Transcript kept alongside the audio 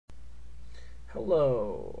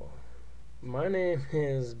Hello, my name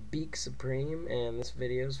is Beak Supreme, and this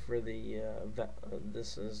video is for the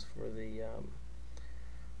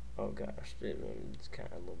oh gosh, it's kind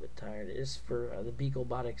of a little bit tired. It's for the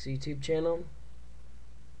Beaklebotics YouTube channel.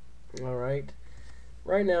 All right,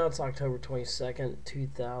 right now it's October 22nd,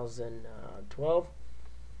 2012,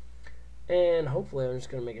 and hopefully I'm just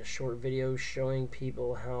going to make a short video showing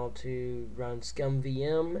people how to run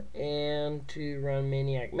ScumVM and to run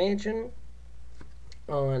Maniac Mansion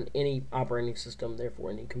on any operating system,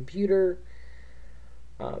 therefore any computer.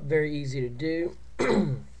 Very easy to do.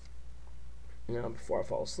 Now, before I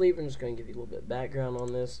fall asleep, I'm just going to give you a little bit of background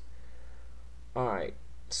on this. Alright,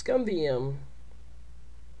 ScumVM,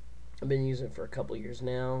 I've been using it for a couple years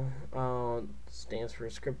now. Stands for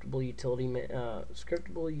scriptable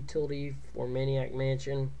utility for Maniac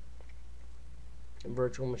Mansion,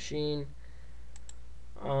 virtual machine.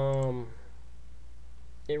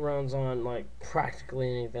 It runs on like practically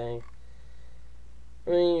anything.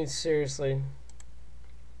 I mean, seriously.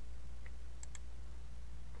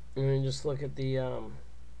 I mean, just look at the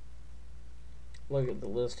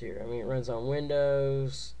list here. I mean, it runs on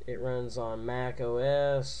Windows, it runs on Mac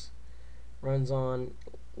OS, runs on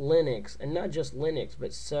Linux, and not just Linux,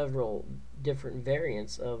 but several different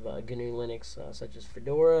variants of GNU Linux, such as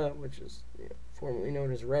Fedora, which is formerly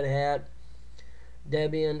known as Red Hat,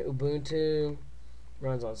 Debian, Ubuntu.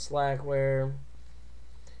 Runs on Slackware,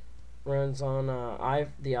 runs on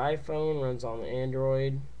the iPhone, runs on the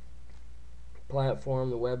Android platform,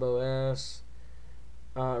 the WebOS,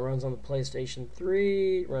 runs on the PlayStation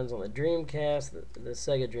 3, runs on the Dreamcast, the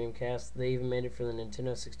Sega Dreamcast. They even made it for the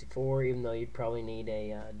Nintendo 64, even though you'd probably need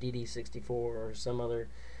a DD64 or some other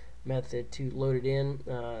method to load it in.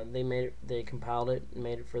 They compiled it and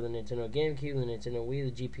made it for the Nintendo GameCube, the Nintendo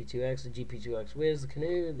Wii, the GP2X, the GP2X Wiz, the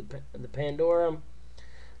Canoe, the Pandora.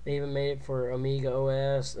 They even made it for Amiga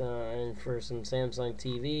OS and for some Samsung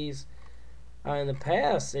TVs. In the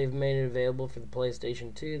past, they've made it available for the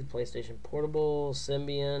PlayStation 2, the PlayStation Portable,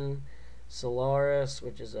 Symbian, Solaris,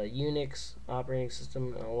 which is a Unix operating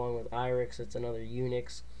system, along with Irix, it's another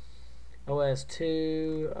Unix. OS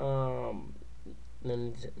 2,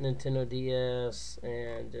 Nintendo DS,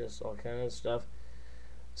 and just all kinds of stuff.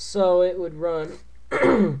 So it would run...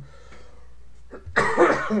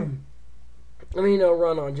 I mean, it'll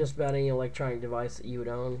run on just about any electronic device that you would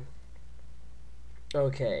own.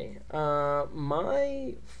 Okay,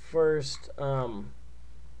 my first, I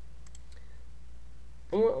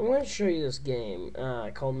want to show you this game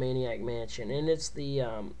called Maniac Mansion, and it's the,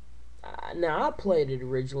 now I played it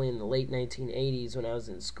originally in the late 1980s when I was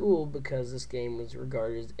in school because this game was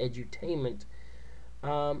regarded as edutainment.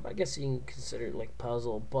 I guess you can consider it like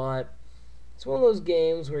puzzle, but it's one of those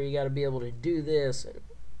games where you got to be able to do this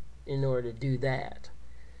in order to do that.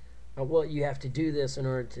 Well, you have to do this in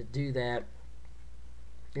order to do that.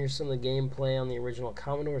 Here's some of the gameplay on the original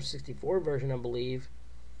Commodore 64 version, I believe.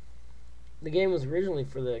 The game was originally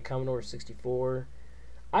for the Commodore 64.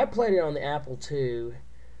 I played it on the Apple II.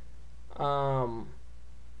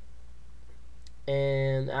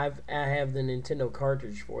 And I have the Nintendo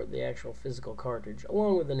cartridge for it, the actual physical cartridge,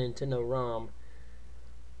 along with the Nintendo ROM.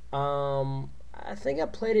 I think I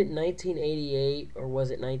played it in 1988, or was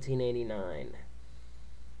it 1989?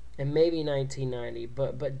 And maybe 1990,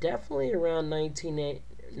 but definitely around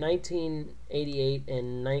 1988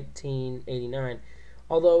 and 1989.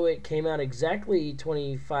 Although it came out exactly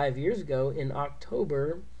 25 years ago in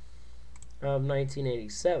October of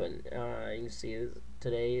 1987. You can see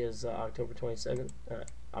today is October 22nd,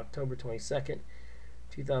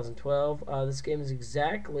 2012. This game is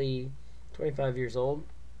exactly 25 years old.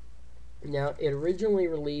 Now, it originally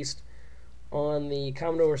released on the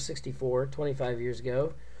Commodore 64 25 years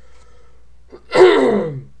ago.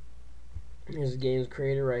 Here's the game's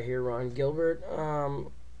creator right here, Ron Gilbert.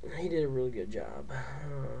 He did a really good job.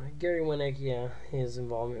 Gary Winnick, yeah, his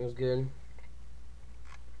involvement was good.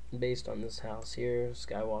 Based on this house here,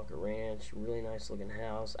 Skywalker Ranch, really nice looking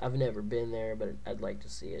house. I've never been there, but I'd like to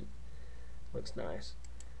see it. Looks nice.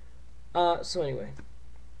 So anyway.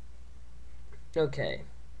 Okay.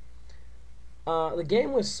 The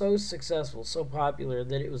game was so successful, so popular,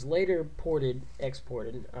 that it was later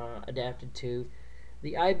exported, adapted to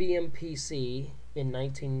the IBM PC in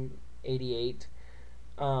 1988,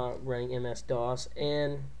 running MS-DOS,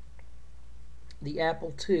 and the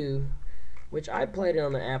Apple II, which I played it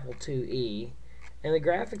on the Apple IIe, and the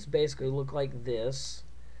graphics basically look like this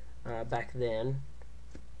back then.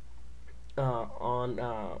 And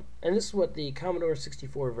this is what the Commodore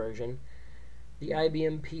 64 version, the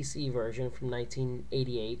IBM PC version from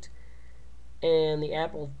 1988, and the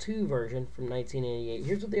Apple II version from 1988.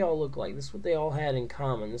 Here's what they all look like. This is what they all had in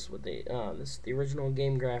common. This is what they this is the original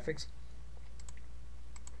game graphics.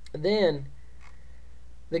 Then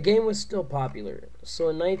the game was still popular. So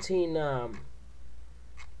in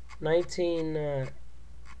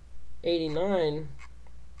 1989,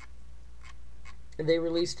 they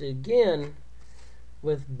released it again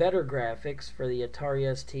with better graphics for the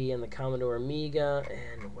Atari ST and the Commodore Amiga.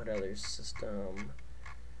 And what other system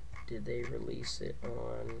did they release it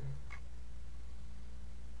on?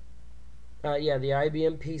 Yeah, the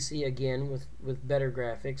IBM PC again with better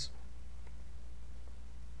graphics.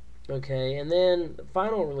 Okay, and then the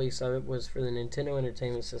final release of it was for the Nintendo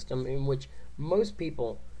Entertainment System, in which most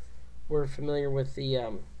people were familiar with the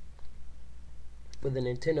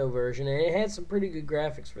Nintendo version, and it had some pretty good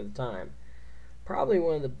graphics for the time. Probably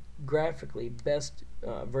one of the graphically best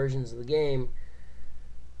versions of the game,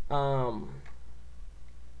 but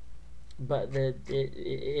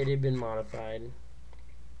it had been modified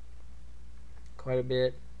quite a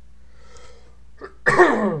bit.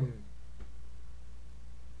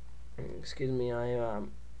 Excuse me, I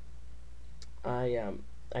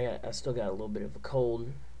still got a little bit of a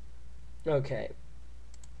cold. Okay.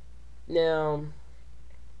 Now,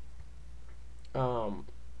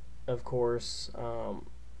 of course, I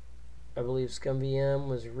believe ScumVM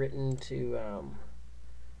was written to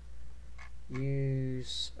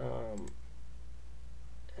use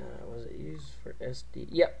was it used for SD?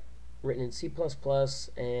 Yep, written in C++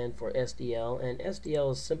 and for SDL. And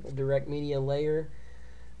SDL is Simple Direct Media Layer.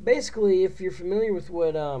 Basically, if you're familiar with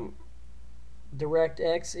what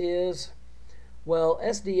DirectX is, well,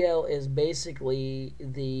 SDL is basically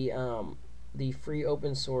the free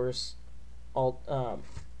open source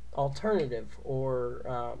alternative,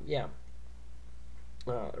 or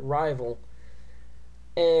rival.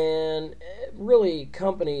 And really,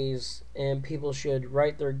 companies and people should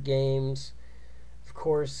write their games, of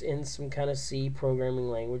course, in some kind of C programming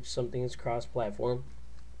language, something that's cross-platform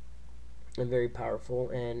and very powerful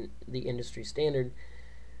and the industry standard.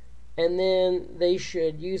 And then they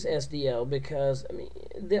should use SDL because, I mean,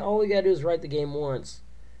 all they gotta do is write the game once,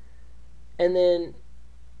 and then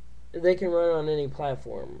they can run on any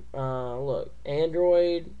platform. Look,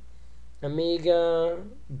 Android, Amiga,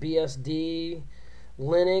 BSD,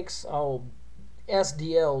 Linux. Oh,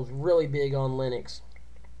 SDL is really big on Linux.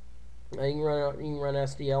 You can run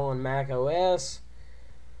SDL on Mac OS,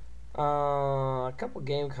 a couple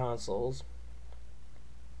game consoles,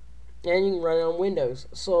 and you can run it on Windows.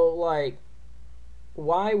 So, like,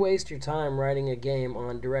 why waste your time writing a game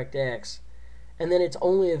on DirectX and then it's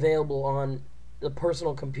only available on the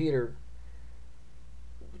personal computer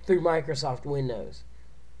through Microsoft Windows?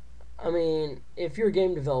 I mean, if you're a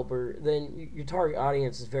game developer, then your target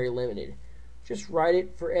audience is very limited. Just write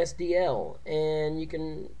it for SDL, and you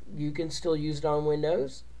can still use it on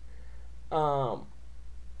Windows, and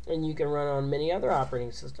you can run on many other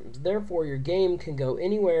operating systems. Therefore, your game can go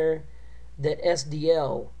anywhere that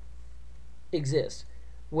SDL exists,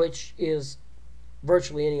 which is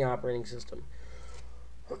virtually any operating system.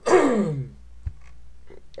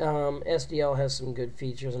 SDL has some good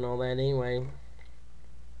features and all that anyway.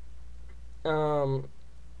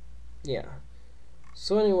 Yeah.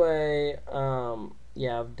 So anyway,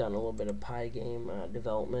 yeah, I've done a little bit of Pygame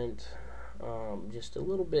development, just a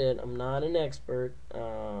little bit. I'm not an expert,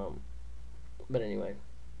 but anyway,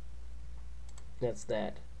 that's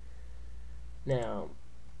that. Now,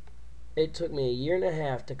 it took me 1.5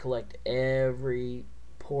 years to collect every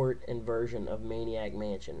port and version of Maniac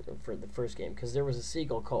Mansion for the first game, because there was a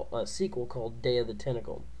sequel called Day of the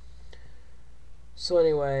Tentacle. So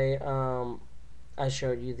anyway, I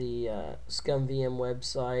showed you the ScumVM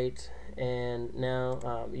website, and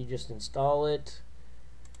now you just install it.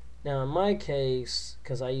 Now in my case,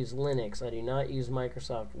 because I use Linux, I do not use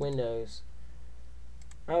Microsoft Windows,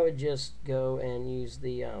 I would just go and use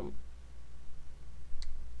the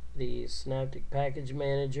Synaptic Package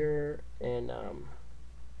Manager, and I'll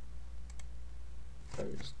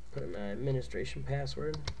just put in my administration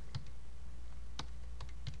password.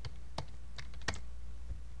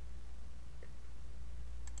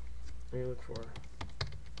 What do you look for?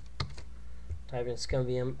 Type in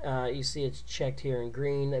ScumVM. You see it's checked here in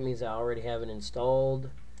green. That means I already have it installed.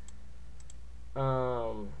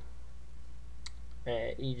 You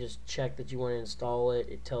just check that you want to install it.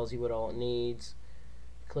 It tells you what all it needs.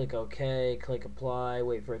 Click OK, click Apply,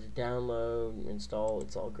 wait for it to download, install.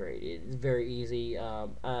 It's all great. It's very easy.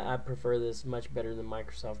 I prefer this much better than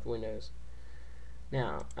Microsoft Windows.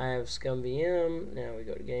 Now, I have ScumVM. Now we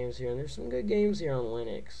go to games here, and there's some good games here on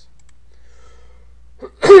Linux.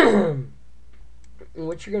 And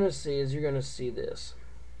what you're going to see is you're going to see this.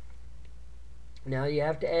 Now you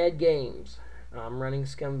have to add games. I'm running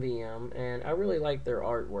ScumVM, and I really like their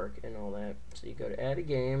artwork and all that. So you go to add a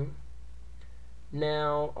game.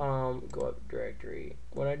 Now go up directory.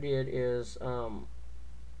 What I did is I'm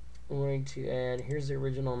going to add, here's the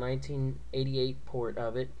original 1988 port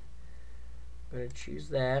of it. I'm going to choose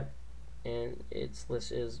that, and it's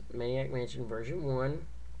listed as Maniac Mansion version 1.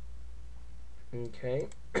 Okay.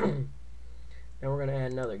 Now we're going to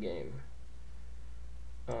add another game.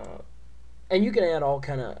 And you can add all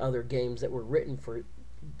kind of other games that were written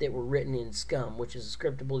in Scum, which is a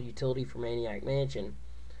scriptable utility for Maniac Mansion.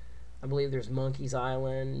 I believe there's Monkey's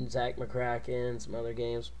Island, Zack McCracken, some other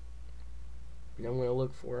games. And I'm going to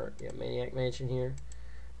look for Maniac Mansion here.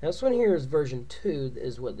 Now, this one here is version 2,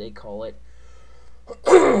 is what they call it.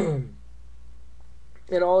 And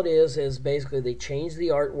all it is basically they changed the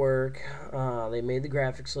artwork, they made the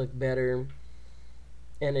graphics look better,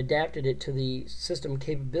 and adapted it to the system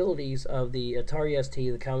capabilities of the Atari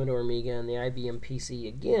ST, the Commodore Amiga, and the IBM PC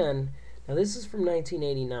again. Now this is from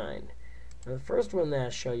 1989. Now the first one that I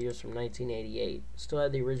show you is from 1988. Still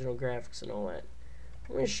had the original graphics and all that.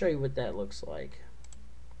 I'm going to show you what that looks like.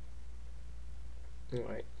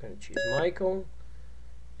 Alright, I'm going to choose Michael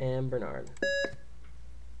and Bernard.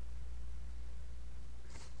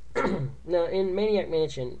 Now in Maniac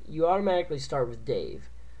Mansion, you automatically start with Dave.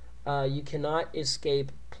 You cannot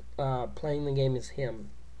escape playing the game as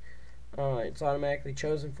him. It's automatically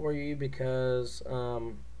chosen for you because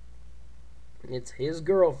it's his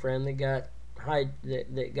girlfriend that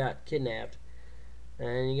got kidnapped,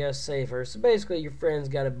 and you gotta save her. So basically, your friend's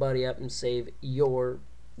got to buddy up and save your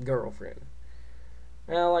girlfriend.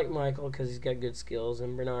 And I like Michael because he's got good skills,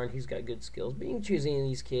 and Bernard, he's got good skills. But you can choose any of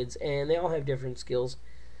these kids, and they all have different skills.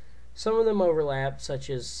 Some of them overlap, such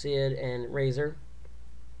as Sid and Razor.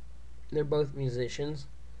 They're both musicians.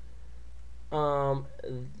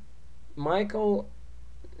 Michael,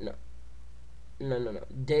 no.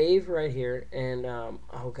 Dave right here, and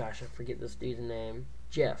oh gosh, I forget this dude's name.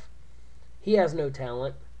 Jeff. He has no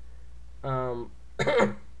talent. So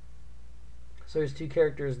there's two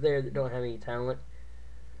characters there that don't have any talent.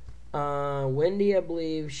 Wendy, I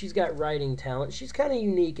believe, she's got writing talent. She's kind of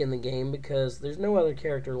unique in the game because there's no other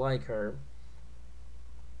character like her.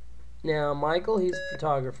 Now, Michael, he's a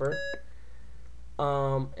photographer.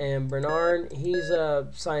 And Bernard, he's a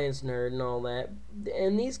science nerd and all that.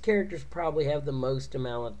 And these characters probably have the most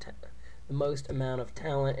amount of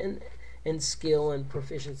talent and skill and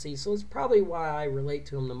proficiency. So it's probably why I relate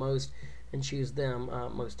to them the most and choose them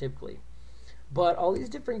most typically. But all these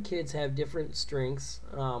different kids have different strengths.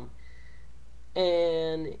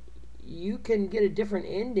 And you can get a different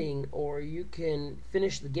ending, or you can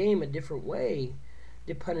finish the game a different way,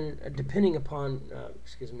 depending upon.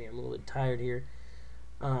 Excuse me, I'm a little bit tired here,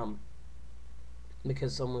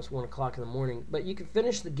 because it's almost 1 o'clock in the morning. But you can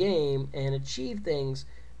finish the game and achieve things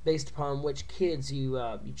based upon which kids you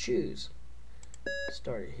choose.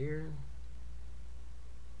 Start it here.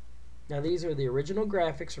 Now these are the original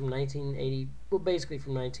graphics from 1980. Well, basically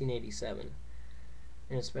from 1987.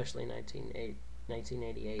 And especially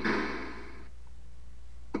 1988.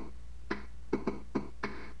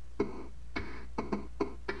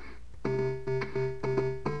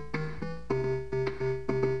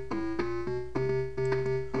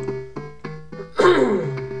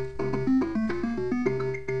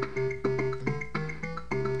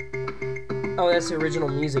 Oh, that's the original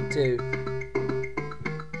music too.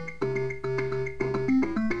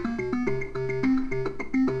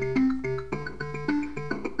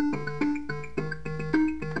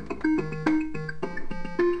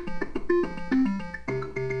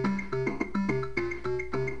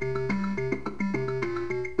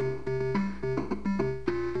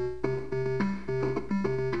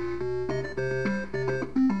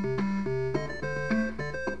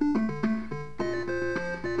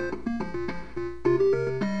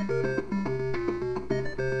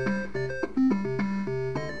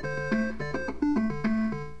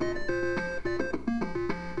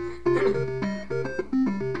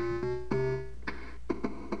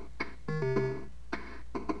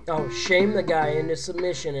 Oh, shame the guy into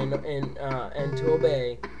submission and to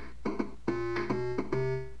obey.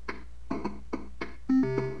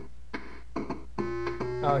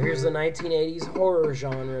 Oh, here's the 1980s horror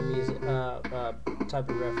genre music type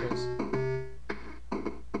of reference.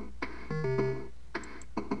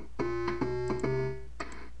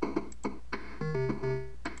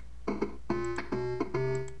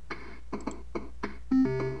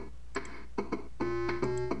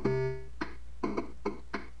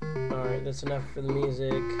 Alright, that's enough for the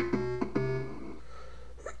music.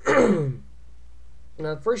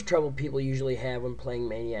 Now, the first trouble people usually have when playing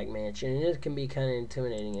Maniac Mansion, and it can be kind of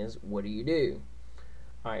intimidating, is what do you do?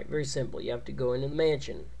 Alright, very simple. You have to go into the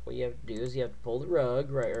mansion. What you have to do is you have to pull the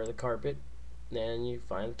rug, right, or the carpet, then you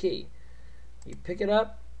find the key. You pick it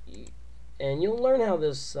up, and you'll learn how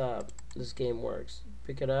this this game works.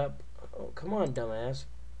 Pick it up. Oh, come on, dumbass.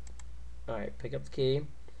 Alright, pick up the key.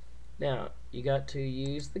 Now, you got to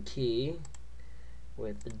use the key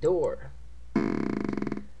with the door.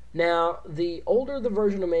 Now, the older the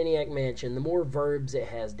version of Maniac Mansion, the more verbs it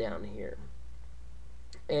has down here.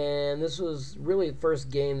 And this was really the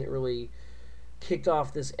first game that really kicked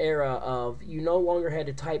off this era of you no longer had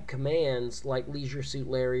to type commands like Leisure Suit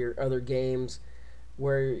Larry or other games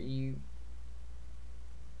where you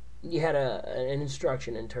had an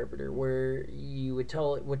instruction interpreter where you would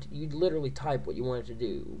tell it what you'd literally type what you wanted to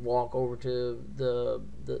do, walk over to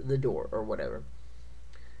the door or whatever.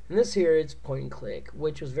 And this here, it's point and click,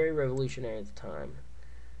 which was very revolutionary at the time.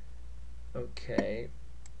 Okay.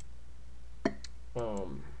 We're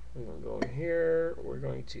going to go in here. We're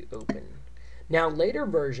going to open. Now, later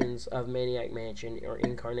versions of Maniac Mansion, or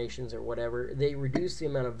incarnations or whatever, they reduced the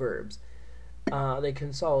amount of verbs. They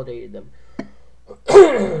consolidated them.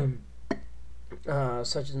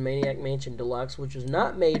 Such as Maniac Mansion Deluxe, which was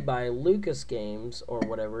not made by Lucas Games or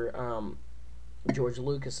whatever, George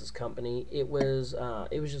Lucas's company. It was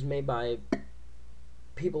just made by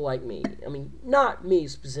people like me. I mean, not me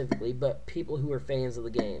specifically, but people who are fans of the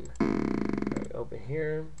game. Right, open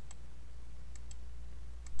here.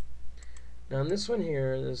 Now in this one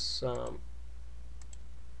here, this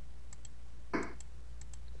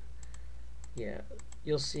yeah,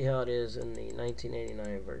 you'll see how it is in the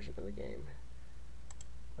 1989 version of the game.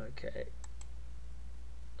 Okay.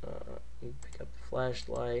 You pick up the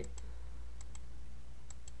flashlight.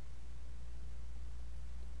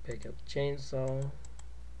 Pick up the chainsaw.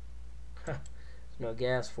 There's no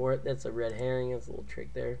gas for it. That's a red herring. That's a little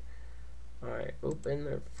trick there. Alright, open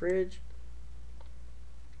the fridge.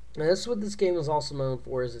 Now this is what this game is also known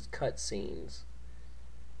for, is its cutscenes.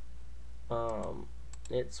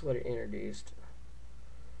 It's what it introduced.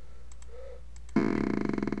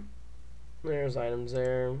 There's items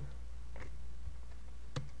there.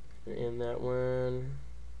 In that one.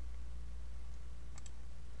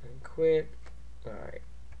 And quit. Alright.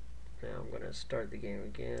 Now I'm going to start the game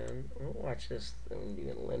again. Watch this. I'm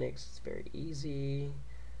doing Linux. It's very easy.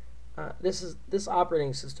 This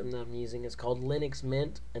operating system that I'm using is called Linux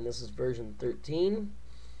Mint, and this is version 13.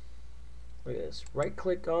 Look at this. Right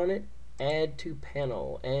click on it, add to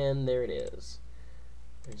panel, and there it is.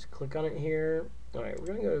 Just click on it here. Alright, we're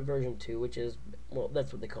going to go to version 2, which is, well,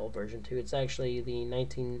 that's what they call version 2. It's actually the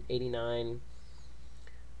 1989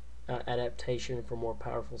 adaptation for more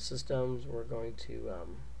powerful systems. We're going to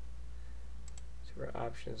see where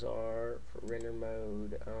options are for render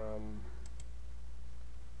mode.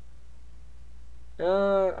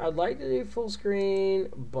 I'd like to do full screen,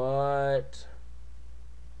 but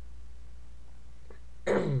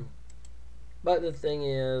but the thing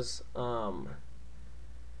is,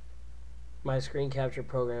 my screen capture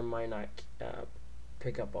program might not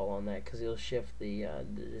pick up all on that because it'll shift the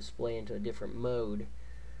display into a different mode.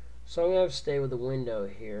 So I'm going to have to stay with the window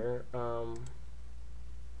here.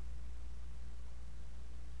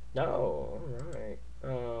 No, alright.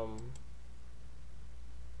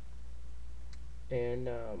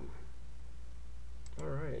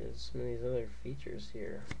 Alright, there's some of these other features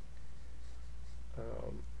here.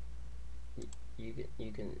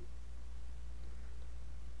 You can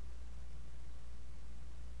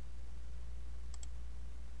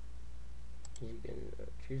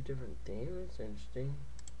choose different themes. That's interesting.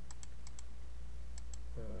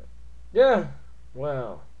 Yeah,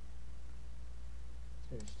 well,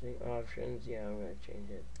 interesting. Options. Yeah, I'm gonna change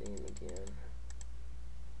that theme again.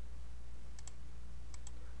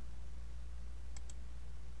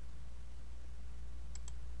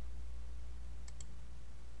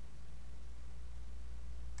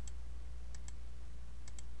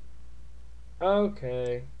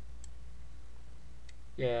 Okay.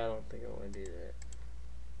 Yeah, I don't think I want to do that.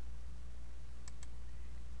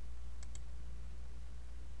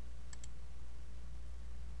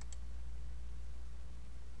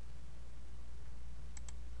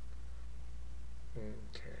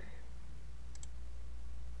 Okay.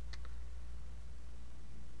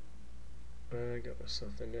 I got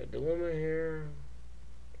myself into a dilemma here.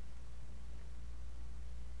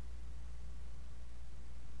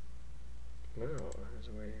 No, there's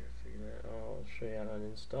a way to figure that out. I'll show you how to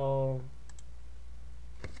uninstall.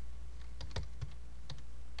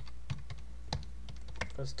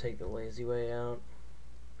 Let's take the lazy way out.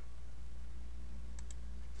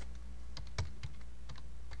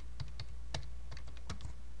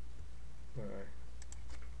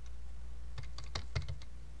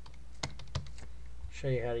 show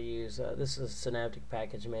you how to use this is Synaptic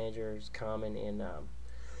Package Manager. It's common in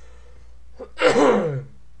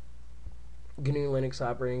GNU Linux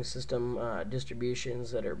operating system distributions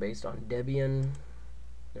that are based on Debian.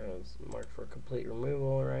 It's marked for complete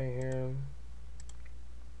removal right here.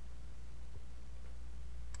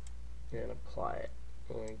 And apply it.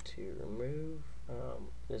 I'm going to remove.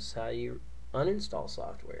 This is how you uninstall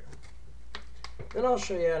software. Then I'll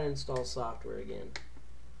show you how to install software again.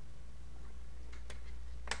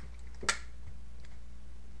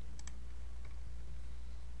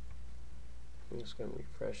 I'm just going to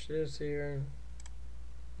refresh this here.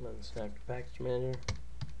 Run the Synaptic Package Manager.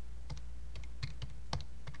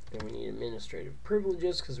 And we need administrative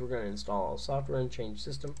privileges because we're going to install all software and change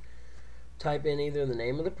system. Type in either the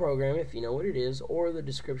name of the program, if you know what it is, or the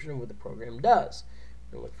description of what the program does.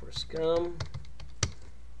 And look for scum.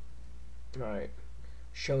 Alright.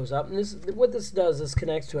 Shows up. And this, what this does, this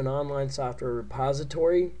connects to an online software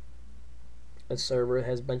repository. A server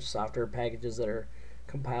has a bunch of software packages that are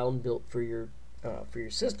compiled and built for your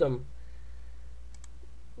system.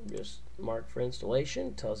 Just mark for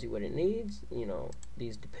installation. Tells you what it needs. You know,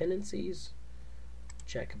 these dependencies.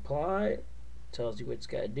 Check apply. Tells you what it's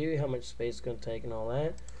got to do, how much space it's going to take, and all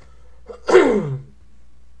that.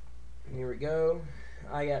 Here we go.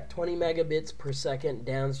 I got 20 megabits per second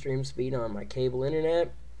downstream speed on my cable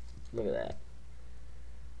internet. Look at that.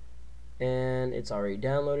 And it's already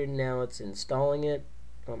downloaded. Now it's installing it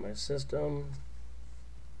on my system.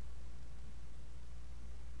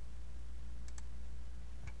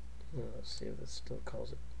 Let's see if it still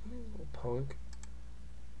calls it little punk.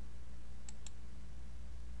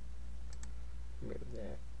 Remove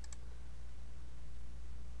that.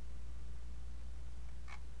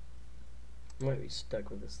 Might be stuck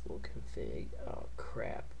with this little config. Oh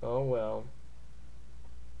crap. Oh well.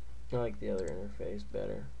 I like the other interface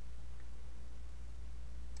better.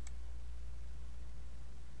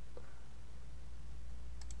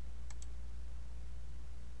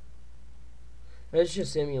 This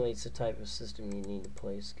just simulates the type of system you need to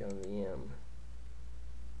play scum VM.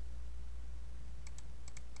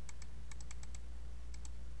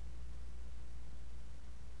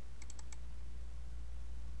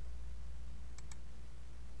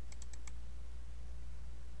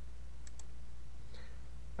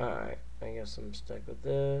 Alright, I guess I'm stuck with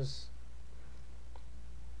this.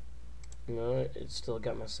 No, it's still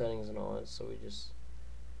got my settings and all that, so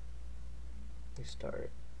we start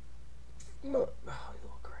it. Oh, you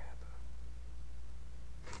little crap.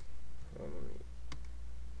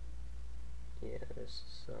 Yeah, this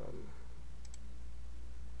is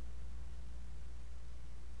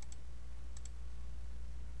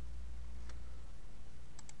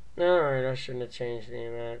alright, I shouldn't have changed any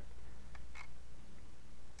of that.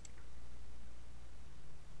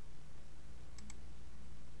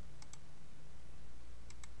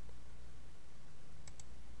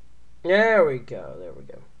 There we go. There we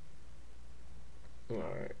go.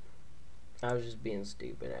 Alright. I was just being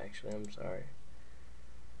stupid, actually. I'm sorry.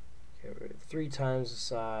 Okay, 3 times the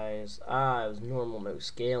size. Ah, it was normal, no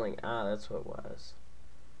scaling. Ah, that's what it was.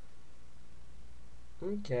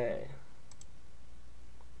 Okay.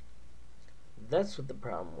 That's what the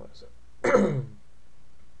problem was.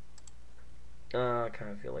 I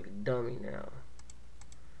kind of feel like a dummy now.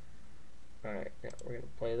 Alright, now we're going to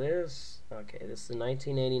play this. Okay, this is the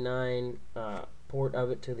 1989 port of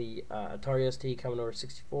it to the Atari ST, Commodore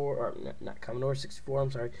 64, or not Commodore 64,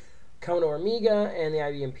 I'm sorry, Commodore Amiga, and the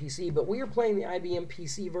IBM PC. But we are playing the IBM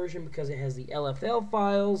PC version because it has the LFL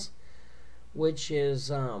files, which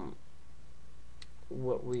is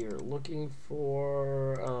what we are looking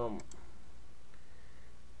for.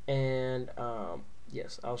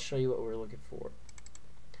 Yes, I'll show you what we're looking for.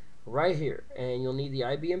 Right here, and you'll need the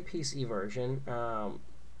IBM PC version,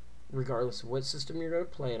 regardless of what system you're going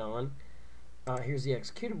to play it on. Here's the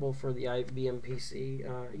executable for the IBM PC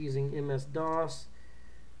using MS-DOS,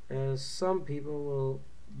 as some people will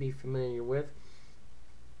be familiar with.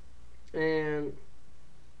 And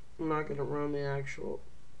I'm not going to run the actual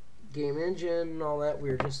game engine and all that.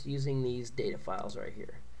 We're just using these data files right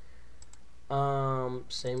here.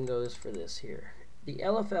 Same goes for this here. The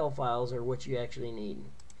LFL files are what you actually need.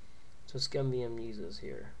 So ScumVM uses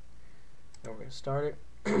here. Now we're going to start it.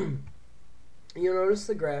 You'll notice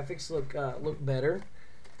the graphics look better.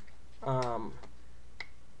 Now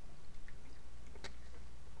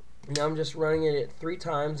I'm just running it at 3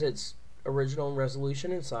 times its original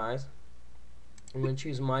resolution and size. I'm going to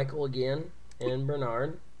choose Michael again and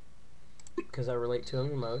Bernard because I relate to them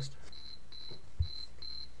the most.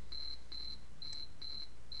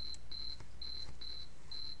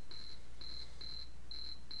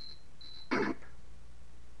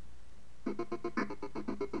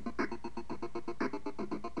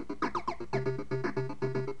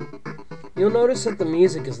 You'll notice that the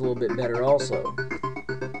music is a little bit better also.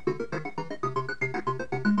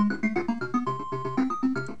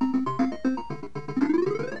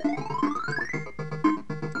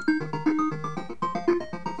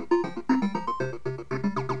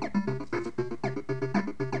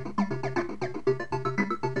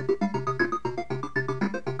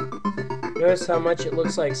 Notice how much it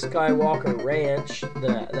looks like Skywalker Ranch,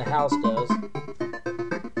 the house does.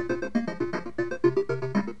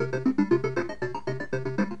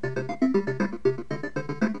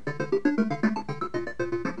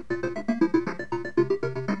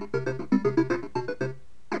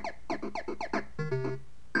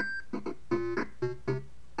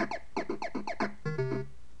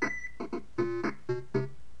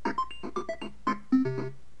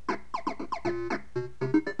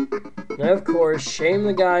 Now, of course, shame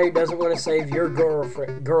the guy who doesn't want to save your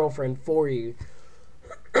girlfriend for you.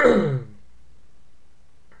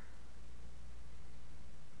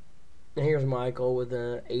 Here's Michael with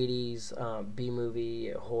an 80s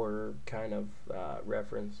B-movie horror kind of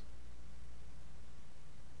reference.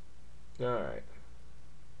 Alright.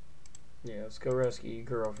 Yeah, let's go rescue your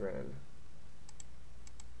girlfriend.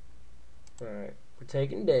 Alright, we're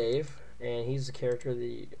taking Dave, and he's the character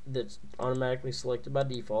that's automatically selected by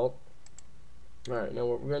default. Alright, now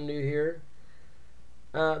what we're going to do here,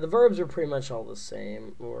 the verbs are pretty much all the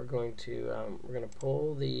same. We're going to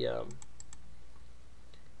pull the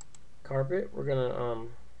carpet. We're going to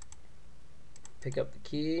pick up the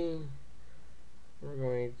key. We're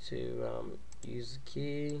going to use the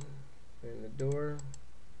key in the door.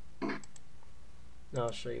 Now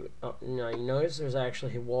I'll show you. Oh, now you notice there's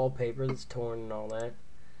actually wallpaper that's torn and all that.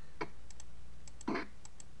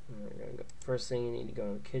 First thing you need to go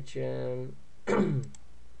in the kitchen. Pick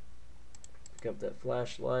up that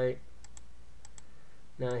flashlight.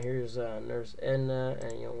 Now here's Nurse Edna,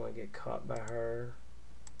 and you don't want to get caught by her.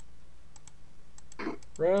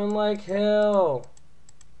 Run like hell!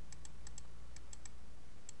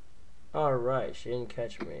 Alright, she didn't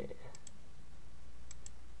catch me.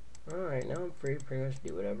 Alright, now I'm free to pretty much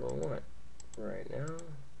do whatever I want right now.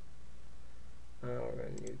 We're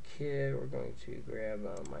going to do kid. We're going to grab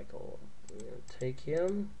Michael. We're going to take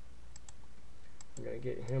him. We're going to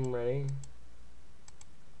get him ready.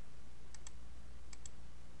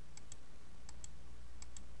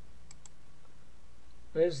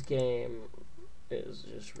 This game is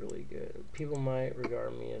just really good. People might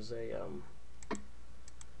regard me as an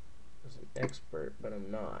expert, but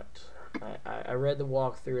I'm not. I read the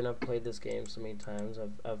walkthrough and I've played this game so many times.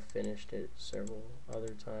 I've finished it several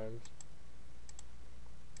other times.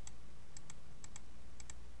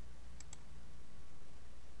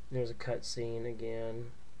 There's a cutscene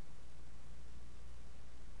again.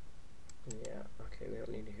 Yeah, okay, we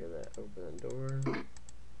don't need to hear that. Open the door.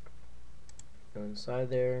 Go inside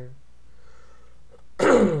there.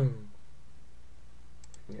 Okay,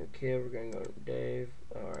 we're gonna go to Dave.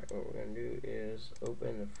 Alright, what we're gonna do is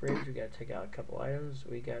open the fridge. We gotta take out a couple items.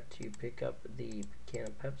 We got to pick up the can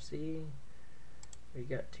of Pepsi. We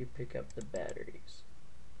got to pick up the batteries.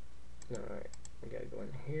 Alright, we gotta go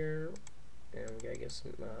in here. And we gotta get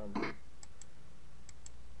some,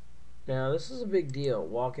 now this is a big deal,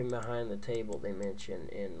 walking behind the table they mentioned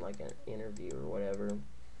in like an interview or whatever.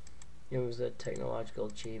 It was a technological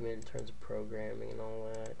achievement in terms of programming and all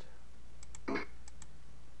that.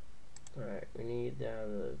 Alright, we need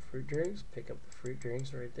the fruit drinks. Pick up the fruit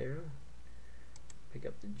drinks right there. Pick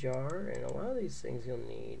up the jar, and a lot of these things you'll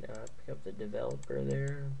need. Pick up the developer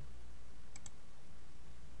there.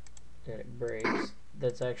 And it breaks.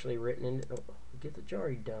 That's actually written in. Oh, get the jar,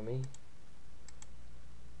 you dummy.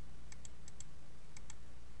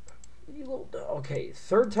 You little. Okay,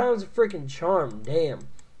 third time's a freaking charm. Damn.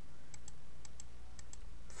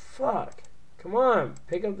 Fuck. Come on,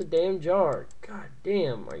 pick up the damn jar. God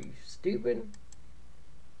damn, are you stupid?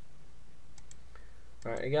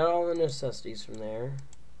 Alright, I got all the necessities from there.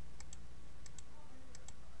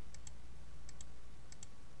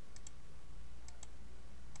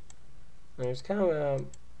 There's kind of a...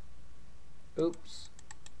 Oops.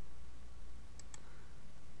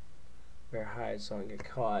 Better hide so I don't get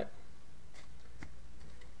caught.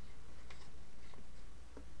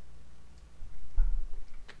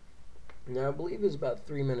 Now, I believe it was about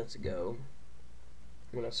 3 minutes ago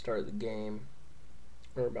when I started the game,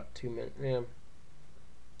 or about 2 minutes, yeah,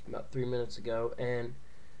 about 3 minutes ago, and I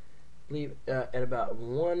believe at about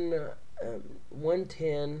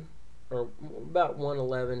 1:10 or about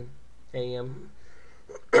 1:11 a.m.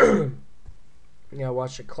 Yeah, I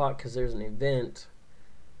watched the clock because there's an event.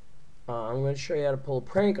 I'm going to show you how to pull a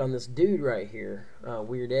prank on this dude right here,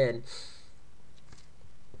 Weird Ed.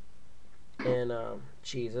 And,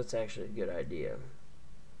 geez, that's actually a good idea.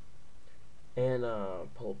 And,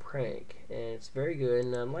 pull a prank. And it's very good,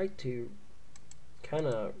 and I'd like to kind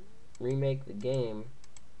of remake the game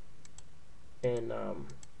and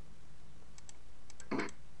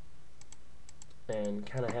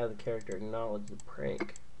kind of have the character acknowledge the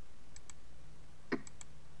prank.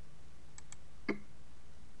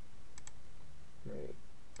 Right.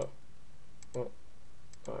 Oh.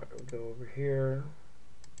 Alright, we'll go over here.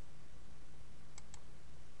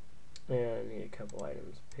 And I need a couple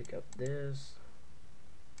items. Pick up this.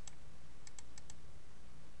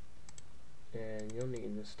 And you'll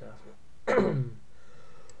need this stuff.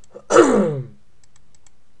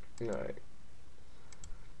 Alright.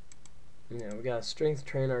 Now we gotta strength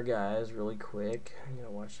train our guys really quick. I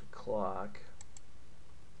gotta watch the clock.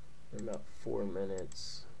 In about 4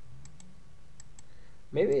 minutes.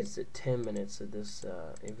 Maybe it's at 10 minutes that this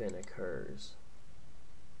event occurs.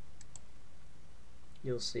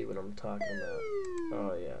 You'll see what I'm talking about.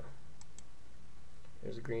 Oh yeah.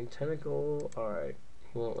 There's a green tentacle. Alright.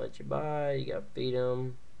 He won't let you buy. You gotta feed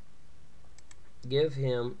him. Give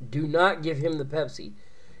him. Do not give him the Pepsi.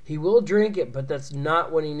 He will drink it, but that's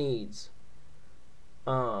not what he needs.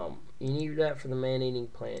 You need that for the man-eating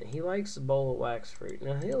plant. He likes the bowl of wax fruit.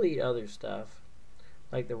 Now he'll eat other stuff,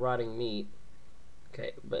 like the rotting meat.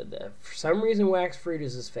 Okay, but for some reason wax fruit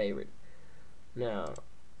is his favorite. Now,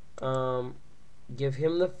 give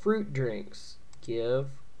him the fruit drinks. Give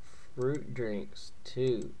fruit drinks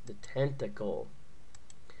to the tentacle.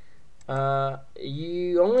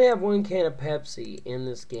 You only have 1 can of Pepsi in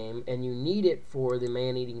this game, and you need it for the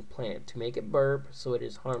man-eating plant to make it burp, so it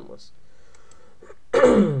is harmless.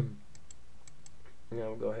 Now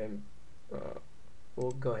we'll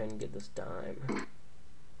go ahead and get this dime.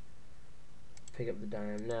 Pick up the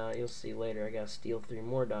dime. Now you'll see later I gotta steal 3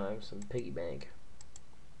 more dimes from the piggy bank.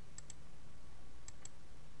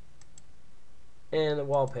 And the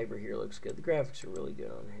wallpaper here looks good. The graphics are really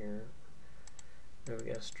good on here. Now we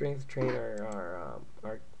gotta strength train our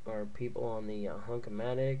people on the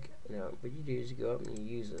Hunk-O-Matic. Now what you do is you go up and you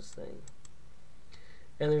use this thing.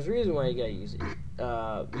 And there's a reason why you gotta use it.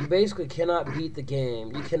 You basically cannot beat the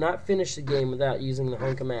game. You cannot finish the game without using the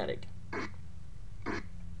Hunk-O-Matic.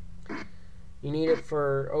 You need it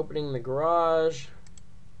for opening the garage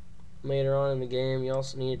later on in the game. You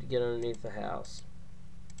also need it to get underneath the house.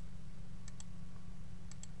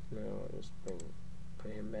 Now I'll just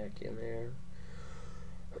put him back in there.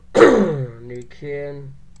 New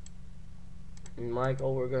kid. And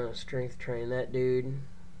Michael, we're gonna strength train that dude.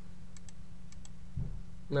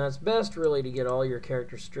 Now it's best really to get all your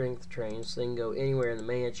characters strength trained so they can go anywhere in the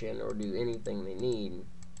mansion or do anything they need.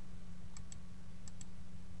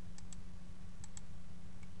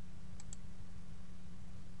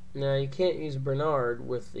 Now you can't use Bernard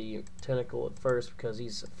with the tentacle at first because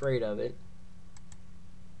he's afraid of it.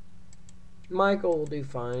 Michael will do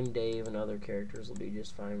fine. Dave and other characters will do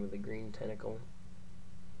just fine with the green tentacle.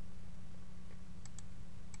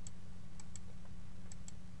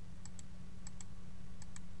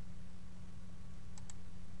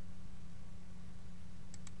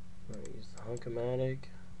 I'll use the Hunk-O-Matic.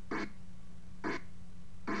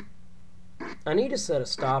 I need to set a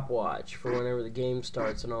stopwatch for whenever the game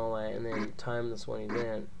starts and all that, and then time this one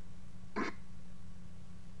event.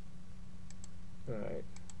 Alright.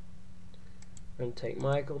 We're going to take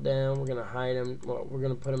Michael down. We're going to hide him. Well, we're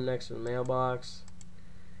going to put him next to the mailbox.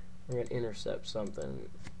 We're going to intercept something.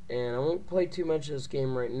 And I won't play too much of this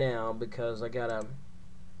game right now because I gotta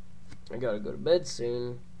go to bed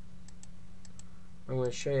soon. I'm going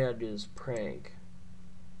to show you how to do this prank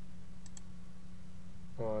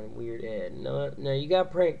on Weird Ed. Now you got a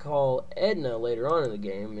prank called Edna later on in the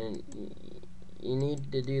game, and you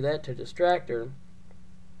need to do that to distract her.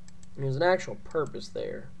 There's an actual purpose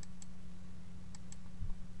there.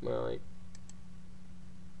 Well,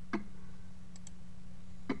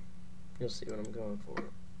 you'll see what I'm going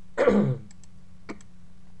for.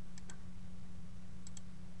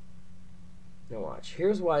 Now watch.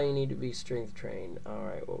 Here's why you need to be strength trained.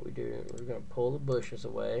 Alright, what we do, we're going to pull the bushes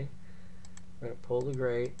away. We're going to pull the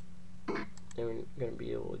grate. And we're going to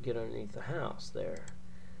be able to get underneath the house there.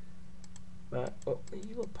 But, oh,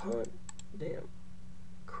 you little punt. Damn.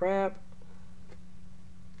 Crap.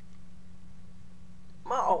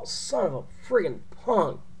 Oh, son of a friggin'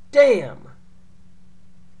 punk. Damn.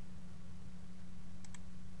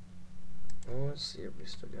 Well, let's see if we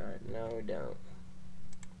still got it. No, we don't.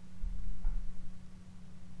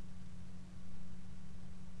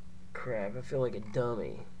 Crap, I feel like a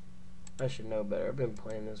dummy. I should know better. I've been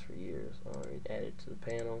playing this for years. Alright, add it to the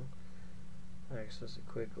panel. Access it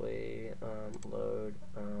quickly. Load.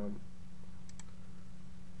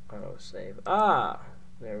 Auto save. Ah,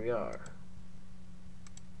 there we are.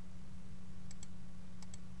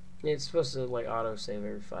 It's supposed to like auto save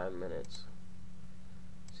every 5 minutes.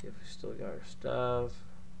 See if we still got our stuff.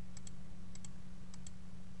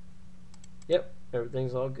 Yep,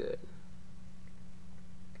 everything's all good.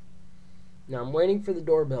 Now I'm waiting for the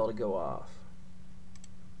doorbell to go off.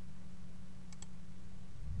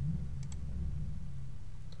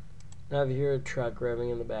 Now if you hear a truck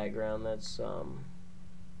revving in the background, that's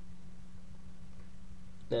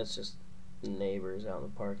just neighbors out in the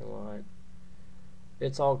parking lot.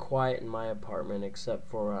 It's all quiet in my apartment except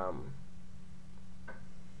for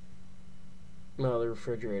no, the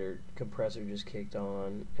refrigerator compressor just kicked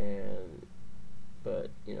on, but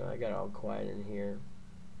you know, I got all quiet in here.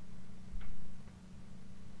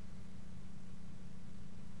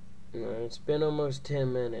 It's been almost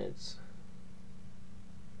 10 minutes.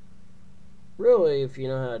 Really, if you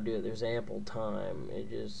know how to do it, there's ample time. It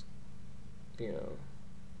just, you know,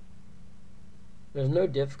 there's no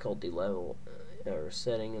difficulty level or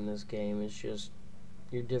setting in this game. It's just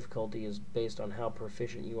your difficulty is based on how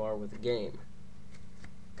proficient you are with the game.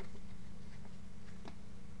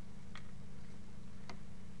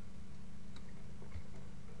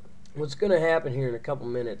 What's going to happen here in a couple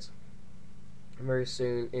minutes, very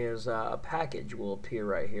soon, is a package will appear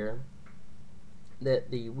right here that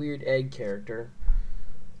the Weird Ed character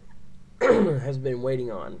has been waiting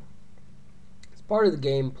on. It's part of the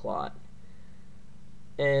game plot.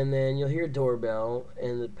 And then you'll hear a doorbell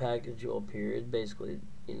and the package will appear. It basically,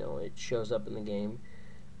 you know, it shows up in the game.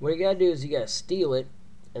 What you gotta do is you gotta steal it,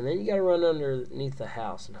 and then you gotta run underneath the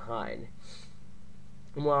house and hide.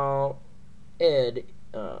 And while Ed,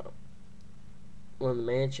 one of the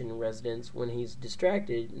mansion residents, when he's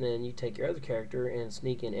distracted, then you take your other character and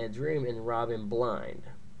sneak in Ed's room and rob him blind.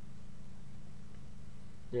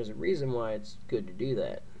 There's a reason why it's good to do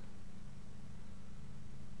that.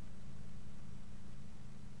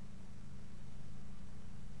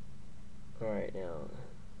 Alright, now,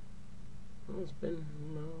 it's been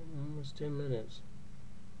almost 10 minutes.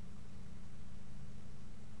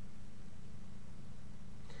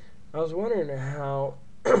 I was wondering how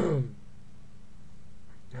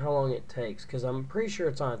how long it takes, because I'm pretty sure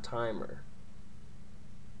it's on a timer.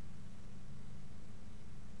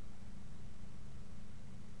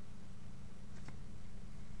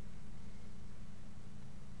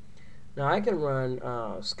 Now I can run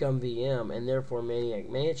ScumVM and therefore Maniac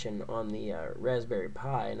Mansion on the Raspberry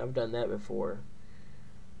Pi, and I've done that before.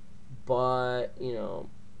 But, you know,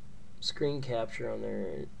 screen capture on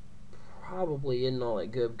there probably isn't all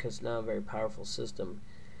that good because it's not a very powerful system.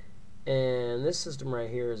 And this system right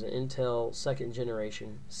here is an Intel 2nd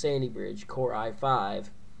generation Sandy Bridge Core i5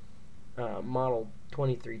 model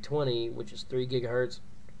 2320, which is 3 gigahertz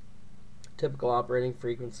typical operating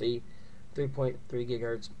frequency, 3.3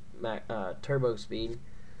 gigahertz turbo speed.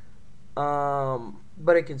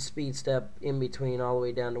 But it can speed step in between all the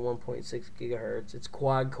way down to 1.6 gigahertz. It's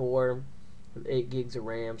quad core with 8 gigs of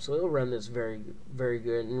RAM, so it'll run this very, very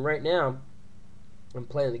good. And right now, I'm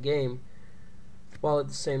playing the game, while at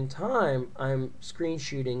the same time, I'm screen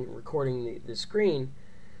shooting, recording the screen,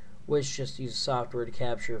 which just uses software to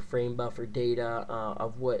capture frame buffer data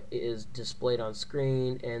of what is displayed on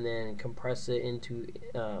screen, and then compress it into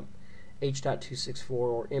H.264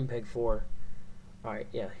 or MPEG-4. Alright,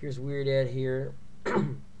 yeah, here's Weird Ed here.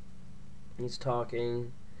 He's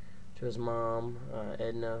talking to his mom,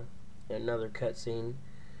 Edna. Another cutscene.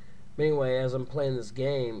 But anyway, as I'm playing this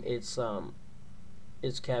game, it's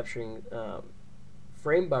capturing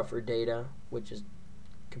frame buffer data, which is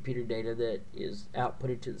computer data that is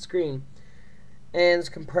outputted to the screen, and it's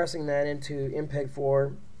compressing that into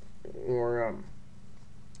MPEG-4 or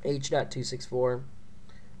H.264,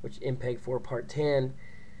 which is MPEG-4 Part 10,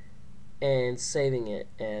 and saving it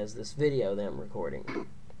as this video that I'm recording.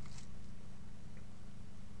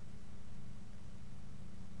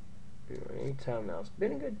 Anytime now. It's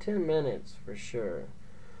been a good 10 minutes for sure.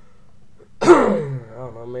 I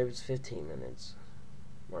don't know, maybe it's 15 minutes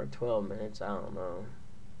or 12 minutes, I don't know.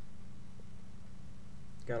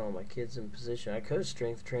 Got all my kids in position. I could have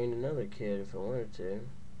strength trained another kid if I wanted to.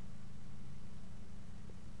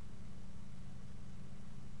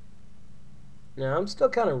 Now, I'm still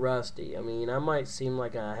kind of rusty. I mean, I might seem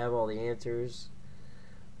like I have all the answers.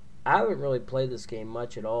 I haven't really played this game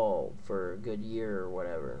much at all for a good year or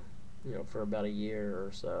whatever. You know, for about a year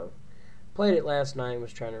or so. Played it last night and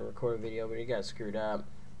was trying to record a video, but it got screwed up.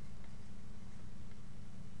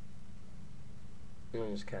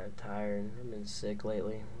 I'm just kind of tired. I've been sick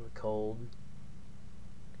lately with a cold.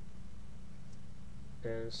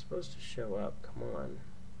 And it's supposed to show up. Come on.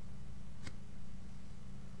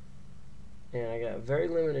 And I got very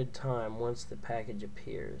limited time once the package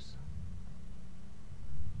appears.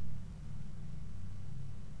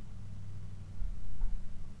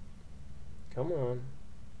 Come on.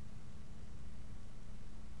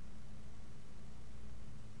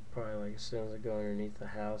 Probably like as soon as I go underneath the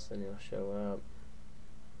house, then he'll show up.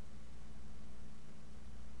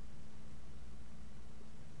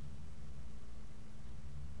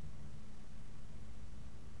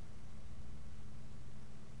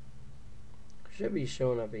 Should be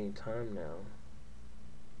showing up any time now.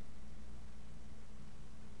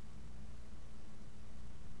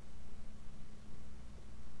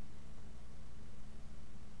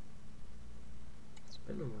 It's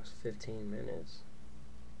been almost 15 minutes.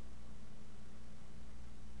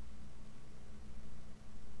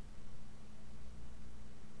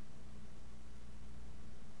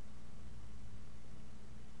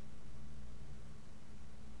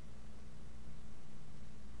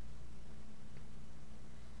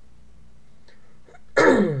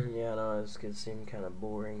 Yeah, I know, this could seem kind of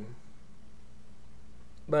boring.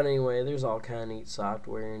 But anyway, there's all kind of neat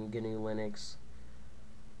software in GNU Linux.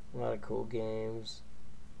 A lot of cool games.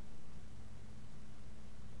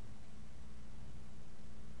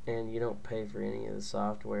 And you don't pay for any of the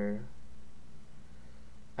software.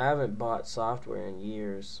 I haven't bought software in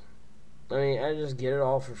years. I mean, I just get it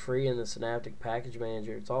all for free in the Synaptic Package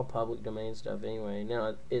Manager. It's all public domain stuff anyway.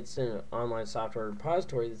 Now, it's in an online software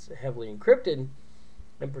repository that's heavily encrypted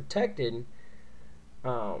and protected.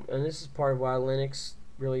 And this is part of why Linux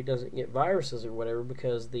really doesn't get viruses or whatever,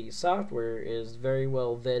 because the software is very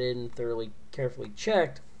well vetted and thoroughly, carefully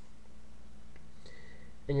checked.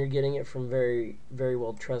 And you're getting it from very, very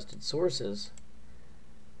well trusted sources.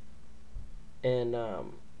 And,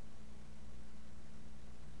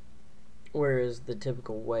 whereas the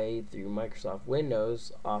typical way through Microsoft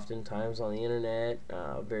Windows, oftentimes on the internet,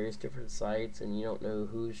 various different sites, and you don't know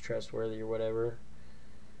who's trustworthy or whatever.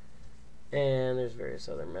 And there's various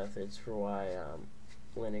other methods for why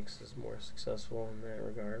Linux is more successful in that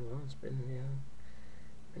regard. Well, it's been,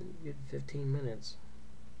 been a good 15 minutes.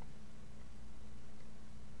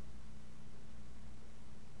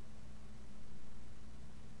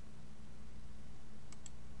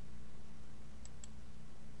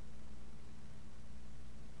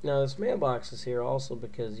 Now, this mailbox is here also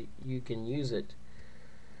because you can use it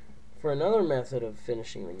for another method of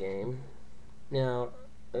finishing the game. Now,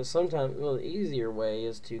 sometimes, well, the easier way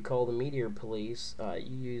is to call the Meteor Police.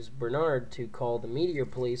 You use Bernard to call the Meteor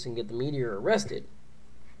Police and get the Meteor arrested.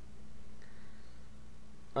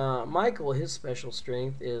 Michael, his special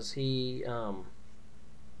strength is he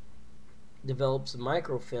develops a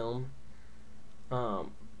microfilm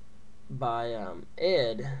by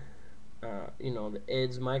Ed. The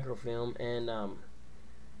Ed's microfilm, and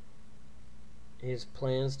his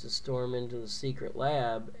plans to storm into the secret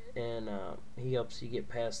lab, and he helps you get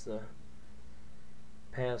past the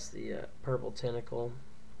purple tentacle,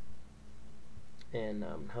 and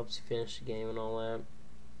helps you finish the game and all that.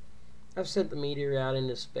 I've sent the meteor out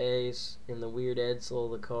into space in the Weird Edsel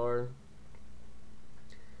of the car.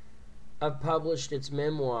 I've published its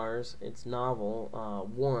memoirs, its novel,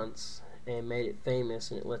 once, and made it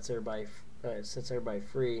famous, and it lets everybody, sets everybody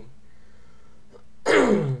free.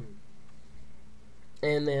 And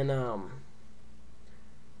then, man,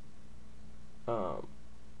 I'm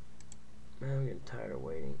getting tired of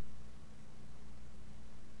waiting.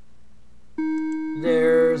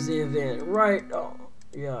 There's the event, right? Oh,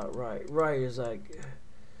 yeah, right is like,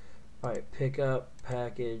 all right, pick up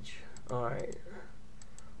package. All right,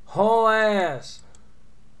 haul ass.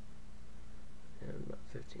 And about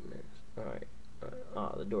 15 minutes. All right.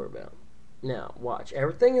 The doorbell. Now, watch.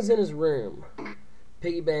 Everything is in his room.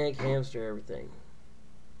 Piggy bank, hamster, everything.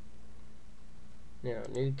 Now,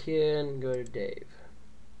 new kid, go to Dave.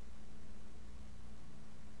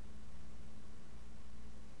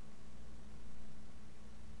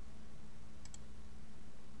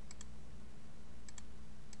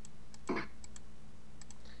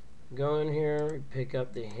 Go in here, pick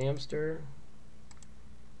up the hamster,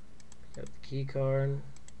 pick up the key card,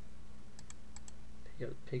 pick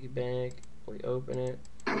up the piggy bank, we open it,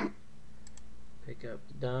 pick up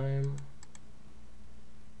the dime,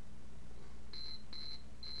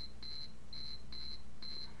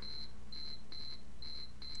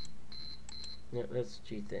 yep, that's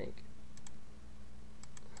what you think.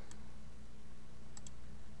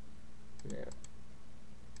 Yeah.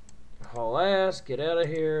 Haul ass, get out of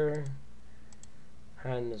here.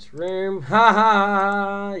 Hide in this room. Ha ha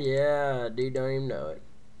ha! Yeah, dude don't even know it.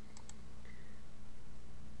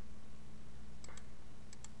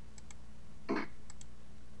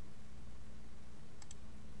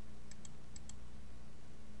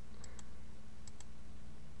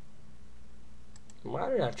 Why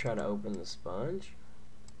did I try to open the sponge?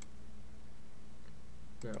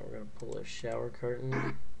 Now we're gonna pull a shower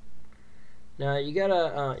curtain. Now you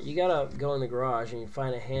gotta go in the garage and you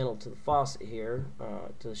find a handle to the faucet here,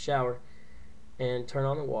 to the shower, and turn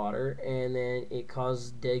on the water, and then it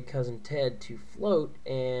causes dead cousin Ted to float,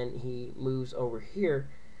 and he moves over here,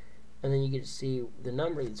 and then you get to see the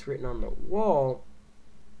number that's written on the wall.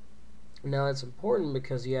 Now it's important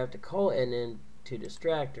because you have to call Edna in to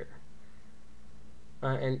distract her.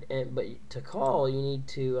 But to call, you need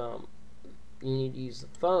to use the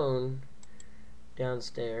phone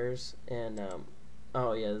downstairs, and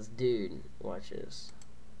oh yeah, this dude, watch this.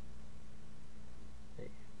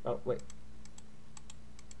 Oh wait.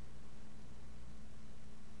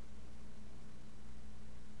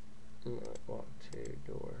 I'm gonna walk to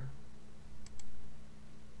door.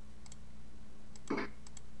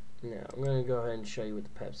 Now I'm gonna go ahead and show you what the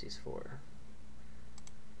Pepsi's for.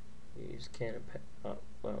 Use can of oh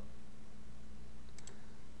well.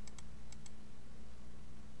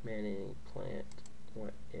 Maniac plant.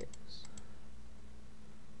 What is?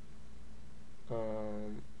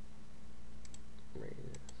 Read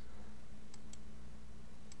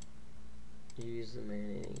this. Use the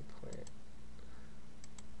Maniac plant.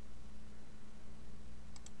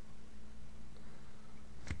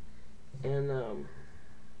 And I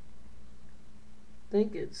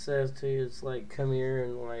think it says to you, it's like, come here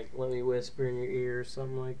and like let me whisper in your ear or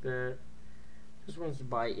something like that. Just wants to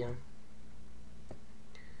bite you.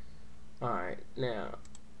 Alright, now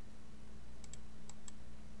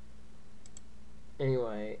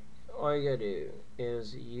anyway, all you gotta do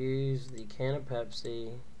is use the can of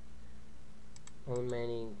Pepsi on the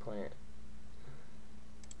Maniac plant.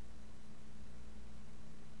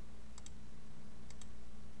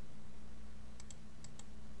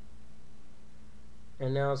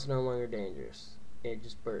 And now it's no longer dangerous. It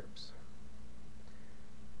just burps.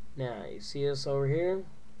 Now, you see this over here?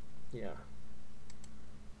 Yeah.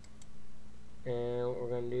 And what we're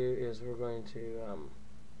going to do is we're going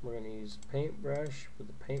to use paintbrush with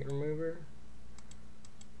the paint remover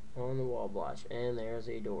on the wall blotch. And there's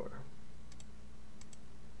a door.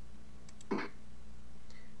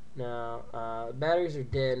 Now, the batteries are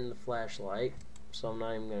dead in the flashlight, so I'm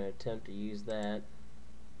not even going to attempt to use that.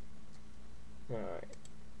 Alright,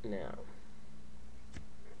 now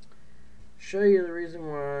show you the reason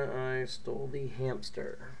why I stole the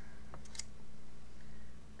hamster.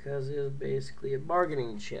 Because it was basically a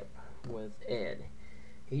bargaining chip with Ed.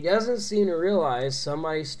 He doesn't seem to realize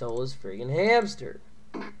somebody stole his friggin' hamster.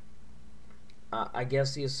 I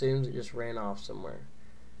guess he assumes it just ran off somewhere.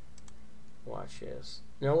 Watch this.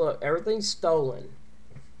 Now look, everything's stolen.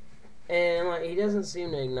 And like, he doesn't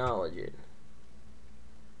seem to acknowledge it.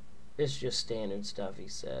 It's just standard stuff, he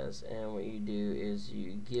says. And what you do is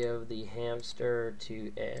you give the hamster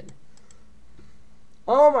to Ed.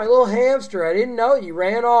 Oh, my little hamster, I didn't know you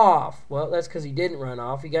ran off. Well, that's because he didn't run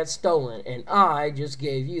off. He got stolen. And I just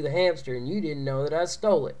gave you the hamster, and you didn't know that I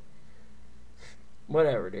stole it.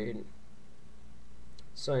 Whatever, dude.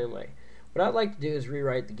 So anyway, what I'd like to do is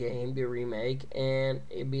rewrite the game, do a remake. And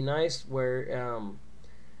it'd be nice where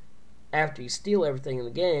after you steal everything in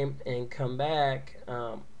the game and come back...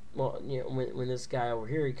 well, you know, when this guy over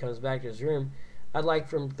here, he comes back to his room, I'd like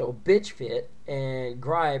for him to throw a bitch fit and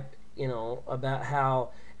gripe, you know, about how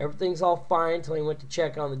everything's all fine until he went to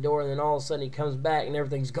check on the door, and then all of a sudden he comes back and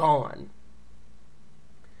everything's gone.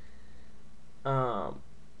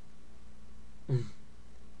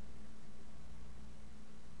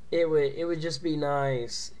 It would just be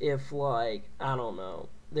nice if, like, I don't know,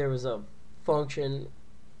 there was a function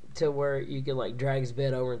to where you could like drag his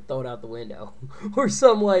bed over and throw it out the window or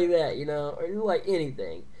something like that, you know, or like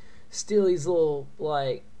anything. Steal his little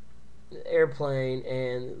like airplane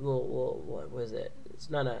and little what was it? It's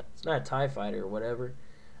not a TIE fighter or whatever.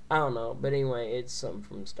 I don't know, but anyway, it's something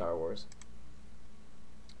from Star Wars.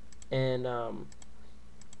 And now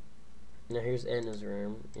here's Edna's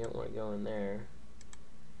room. You don't want to go in there.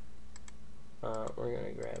 We're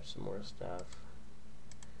gonna grab some more stuff.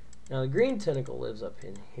 Now the green tentacle lives up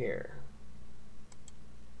in here.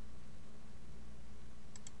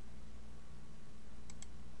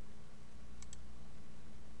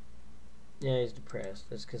 Yeah, he's depressed.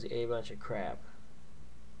 That's because he ate a bunch of crap.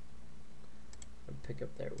 I'll pick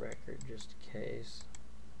up that record just in case.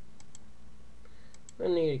 I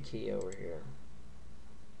need a key over here.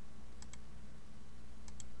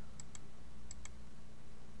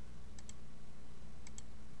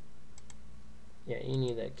 Yeah, you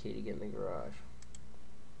need that key to get in the garage.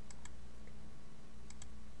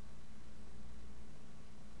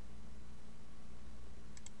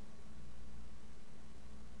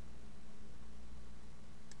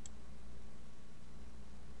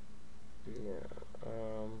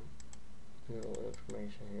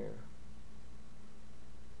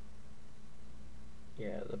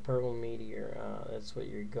 purple meteor. That's what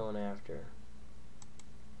you're going after.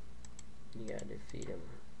 You gotta defeat him.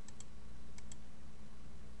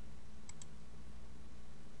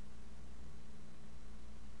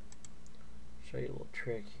 Show you a little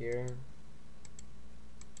trick here.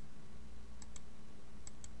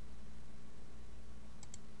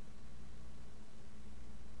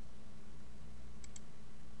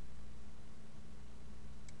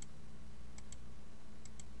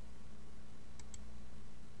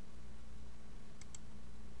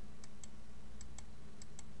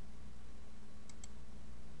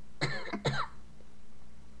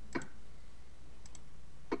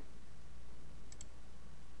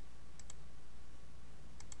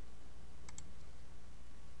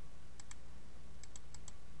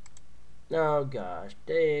 Oh gosh,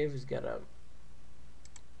 Dave has got to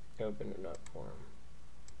open it up for him.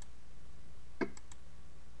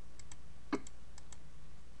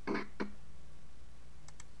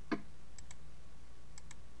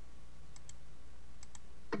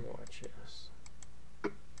 Watch this.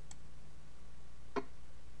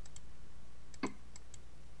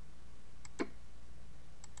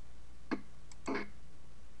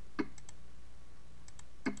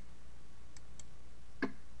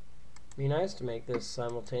 Be nice to make this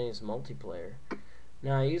simultaneous multiplayer.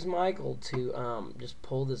 Now I use Michael to just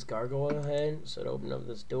pull this gargoyle head so to open up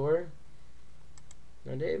this door.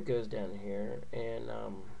 Now Dave goes down here and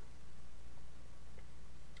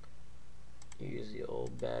use the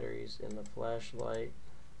old batteries in the flashlight.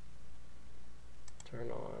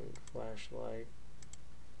 Turn on flashlight.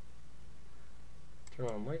 Turn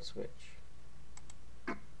on light switch.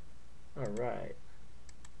 Alright.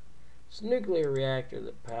 It's a nuclear reactor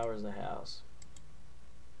that powers the house.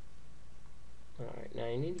 Alright, now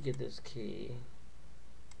you need to get this key.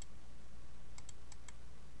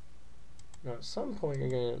 Now at some point you're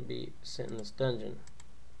going to be sent in this dungeon.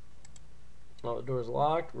 Oh, the door's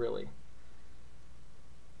locked? Really?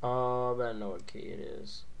 Oh, but I know what key it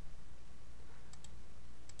is.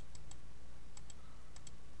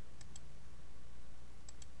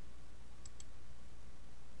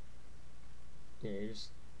 Yeah, you just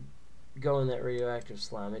go in that radioactive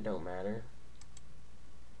slime, it don't matter.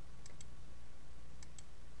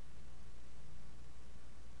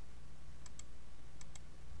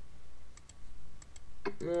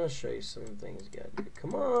 I'll show you some things you gotta do.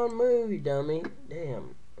 Come on, move, you dummy.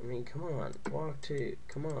 Damn. I mean, come on. Walk to.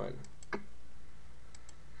 Come on.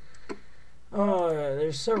 Oh, yeah,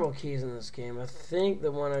 there's several keys in this game. I think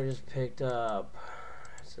the one I just picked up,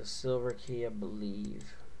 it's a silver key, I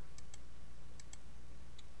believe.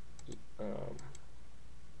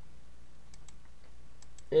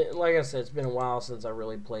 Like I said, it's been a while since I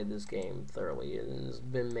really played this game thoroughly, and it's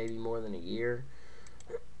been maybe more than a year.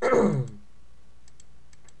 Down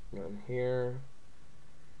here,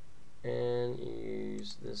 and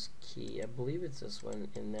use this key. I believe it's this one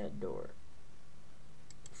in that door.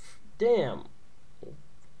 Damn,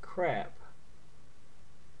 crap.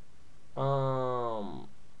 What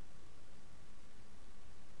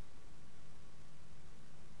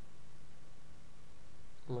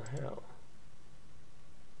the hell?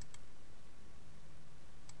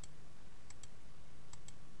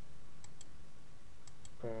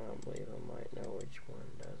 I believe I might know which one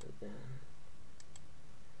does it then.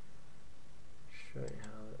 Show you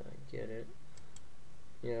how I get it.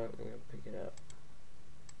 Yeah, I'm gonna pick it up.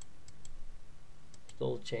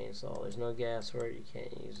 Little chainsaw. There's no gas for it. You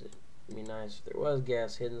can't use it. It'd be nice if there was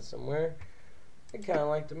gas hidden somewhere. I'd kind of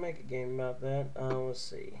like to make a game about that. Let's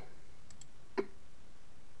see.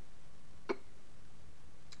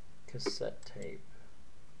 Cassette tape.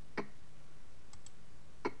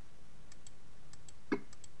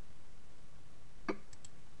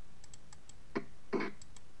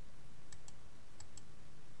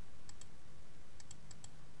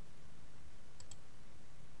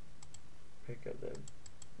 Pick up the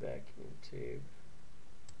vacuum tube.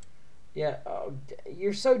 Yeah, oh,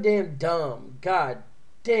 you're so damn dumb. God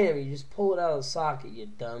damn, you just pull it out of the socket, you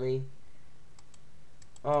dummy.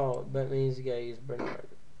 Oh, that means you gotta use Bernard.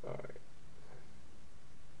 Alright.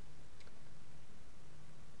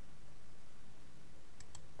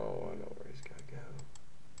 Oh, I know where he's gotta go.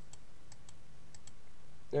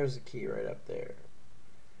 There's the key right up there.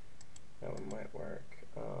 That one might work.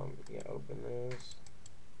 Yeah, open this.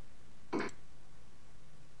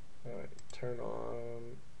 Alright, turn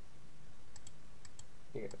on.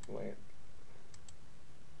 Yeah, lamp.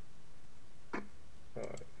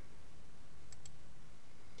 Alright.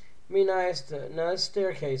 It'd be nice to. Now, this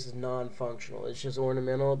staircase is non-functional. It's just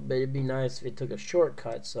ornamental, but it'd be nice if it took a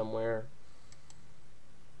shortcut somewhere.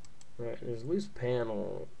 Alright, there's a loose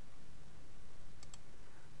panel.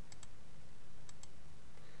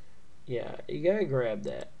 Yeah, you gotta grab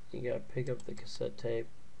that. You gotta pick up the cassette tape.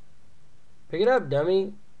 Pick it up,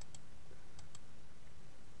 dummy.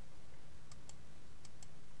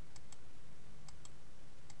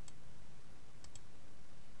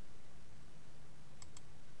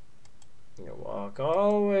 You walk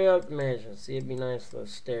all the way up the mansion. See, it'd be nice if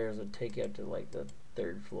those stairs would take you up to like the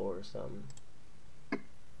 3rd floor or something.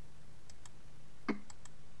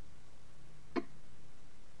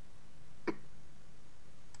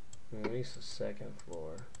 At least the 2nd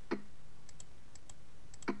floor.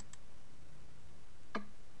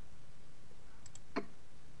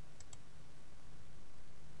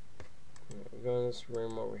 We're going to this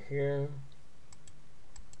room over here.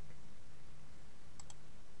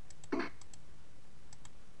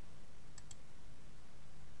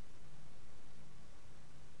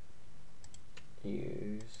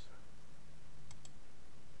 Use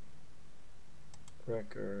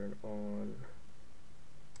record on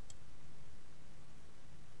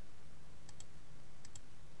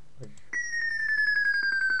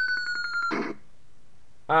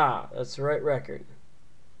that's the right record.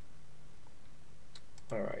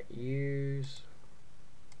 Alright, use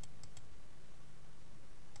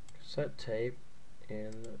cassette tape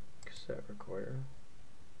and the cassette recorder.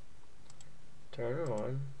 Turn it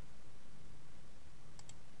on.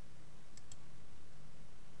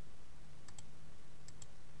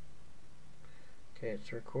 Okay,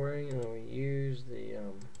 it's recording, and then we use the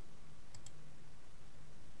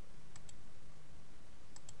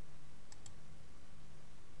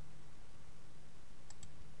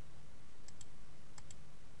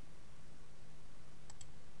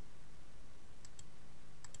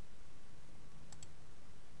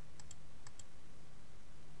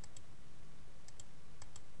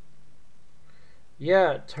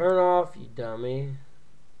yeah, turn off, you dummy.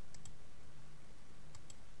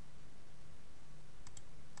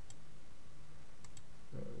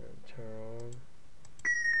 Turn on.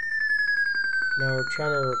 Now we're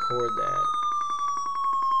trying to record that.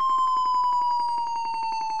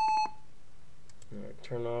 Alright,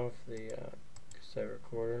 turn off the cassette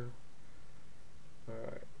recorder.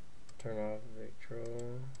 Alright, turn off the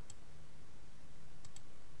Victrola.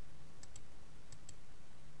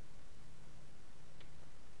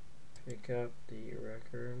 Pick up the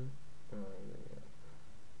record.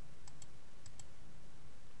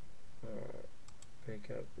 Alright, pick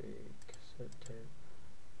up the cassette tape.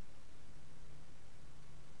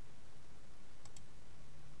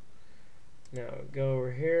 Now go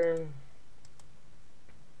over here.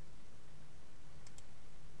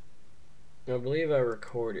 I believe I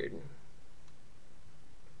recorded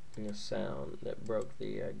the sound that broke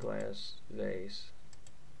the glass vase.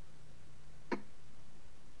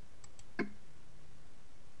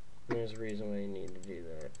 There's a reason why you need to do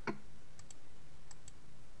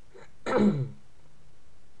that.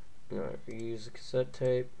 Alright, we use the cassette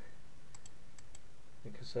tape,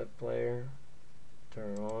 the cassette player,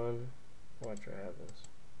 turn on, watch what happens.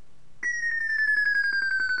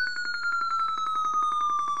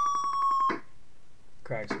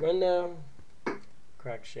 Cracks window,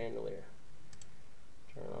 cracks chandelier.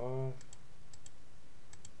 Turn off.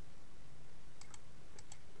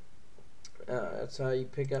 That's how you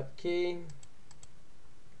pick up the key.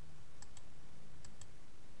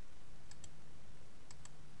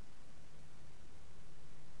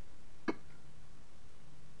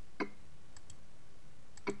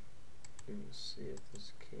 Let's see if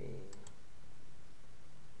this key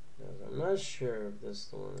does. I'm not sure if this is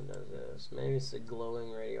the one that does this. Maybe it's the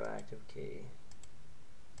glowing radioactive key.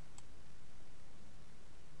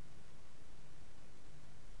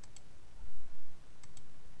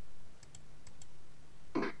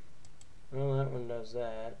 Well, that one does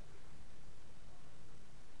that.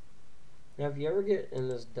 Now, if you ever get in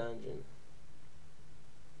this dungeon,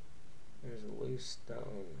 there's a loose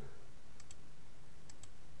stone.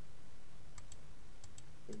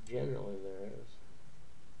 But generally, there is.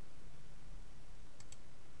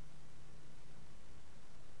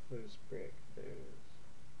 Loose brick, there it is.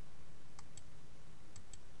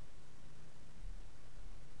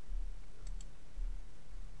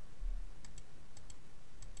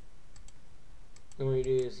 And what you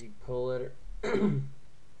do is you pull it or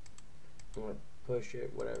push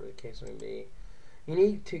it, whatever the case may be. You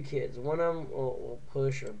need 2 kids. One of them will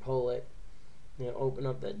push or pull it, you know, open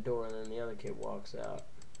up that door, and then the other kid walks out.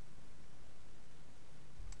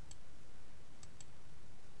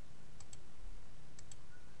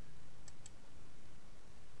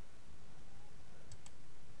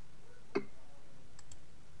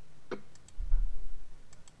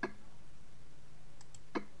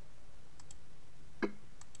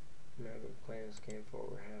 Now I'm playing this game for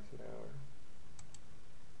over half an hour.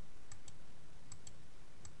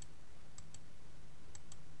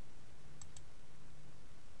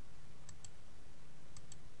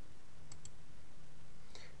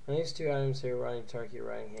 And these two items here, rotting turkey,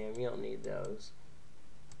 rotting ham, you don't need those.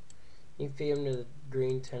 You can feed them to the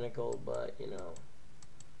green tentacle, but you know,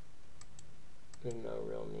 there's no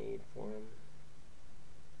real need for them.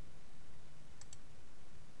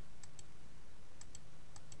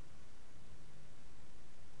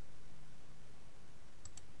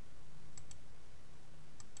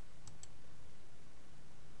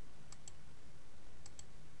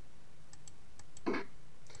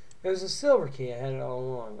 It was a silver key. I had it all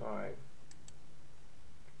along. Alright.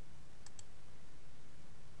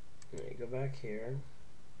 Let me go back here.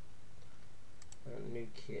 A new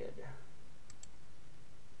kid.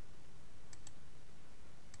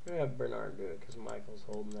 I'm going to have Bernard do it because Michael's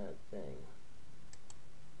holding that thing.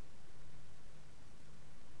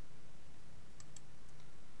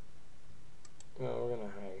 Well, we're going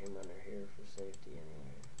to hide him under here for safety anyway.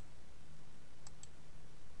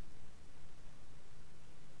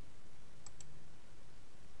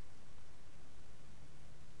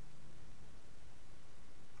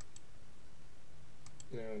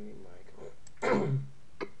 No, we need Michael.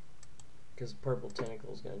 Because purple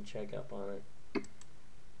tentacle is going to check up on it.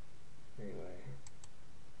 Anyway.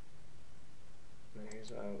 Now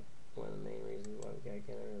here's one of the main reasons why we got to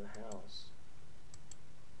get out of the house.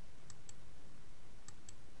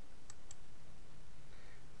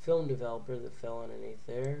 Film developer that fell underneath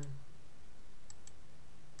there.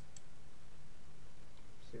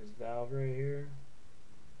 See this valve right here.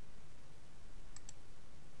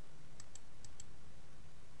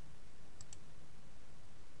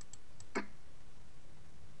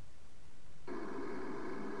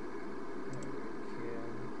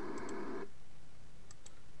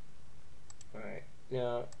 Alright,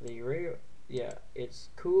 now the radio, yeah, it's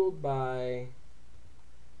cooled by,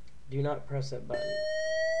 do not press that button.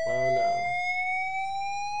 Oh no.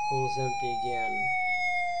 Pool's empty again.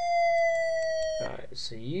 Alright,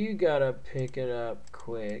 so you gotta pick it up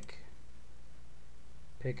quick.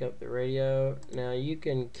 Pick up the radio. Now you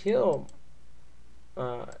can kill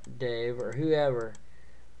Dave or whoever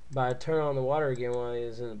by turning on the water again while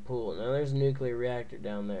he's in the pool. Now there's a nuclear reactor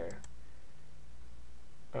down there.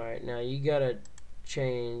 Alright, now you gotta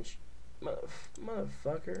change.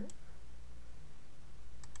 Motherfucker.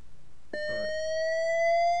 Alright.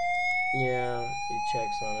 Yeah, he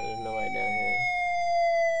checks on it. There's nobody down here.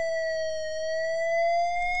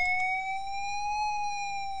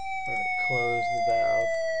 Alright, close the valve.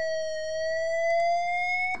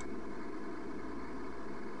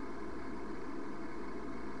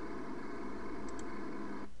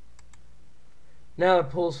 Now the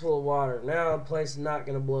pool's full of water. Now the place is not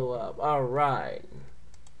going to blow up. Alright.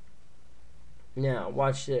 Now,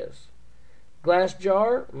 watch this. Glass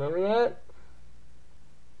jar. Remember that?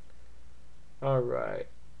 Alright.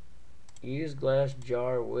 Use glass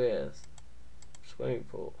jar with swimming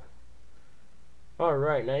pool.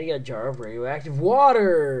 Alright, now you got a jar of radioactive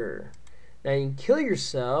water. Now you can kill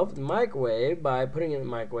yourself in the microwave by putting it in the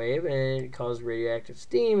microwave and it causes radioactive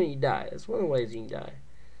steam and you die. That's one of the ways you can die.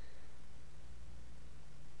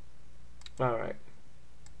 Alright.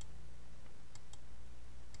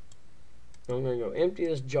 I'm going to go empty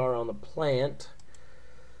this jar on the plant.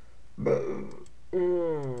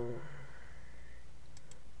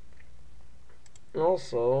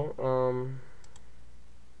 Also,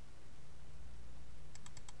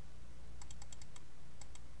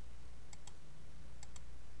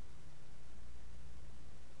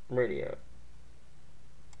 radio.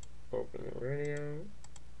 Open the radio.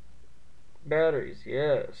 Batteries,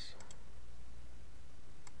 yes.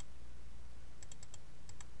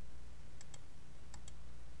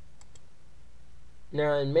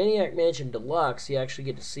 Now in Maniac Mansion Deluxe, you actually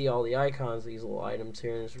get to see all the icons of these little items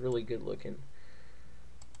here, and it's really good looking.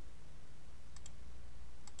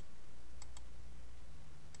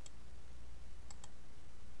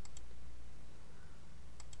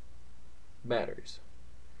 Batteries.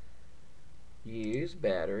 Use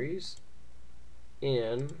batteries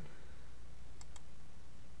in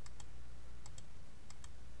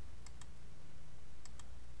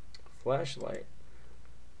flashlight.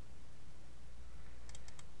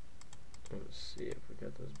 Let's see if we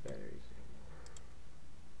got those batteries anymore.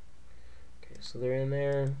 Okay, so they're in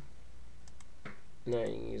there. Now you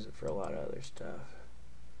can use it for a lot of other stuff.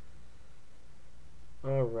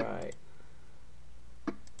 Alright.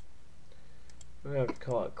 I'm going to have to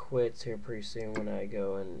call it quits here pretty soon when I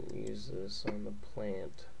go and use this on the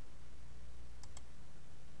plant.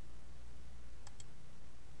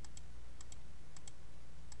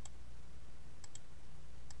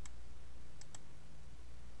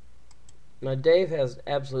 Now Dave has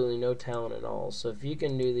absolutely no talent at all, so if you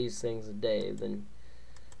can do these things with Dave, then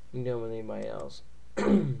you can do them with anybody else.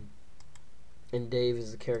 And Dave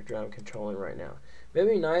is the character I'm controlling right now. But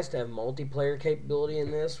it'd be nice to have multiplayer capability in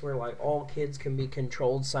this, where like all kids can be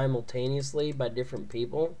controlled simultaneously by different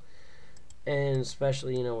people, and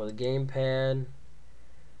especially with a gamepad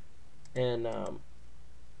and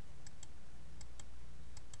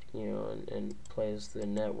and plays the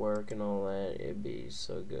network and all that. It'd be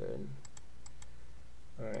so good.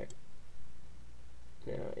 All right,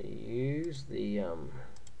 now use the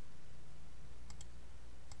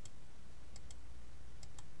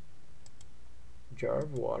jar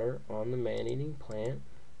of water on the man-eating plant,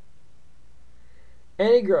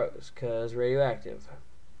 and he grows because radioactive.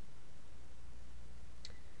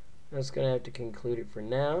 That's gonna have to conclude it for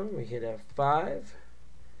now. We hit F5,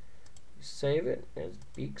 save it as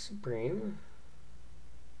Beak Supreme.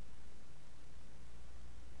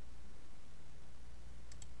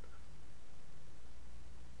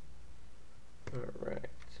 Alright,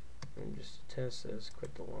 and just to test this,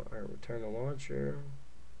 quit the return the launcher.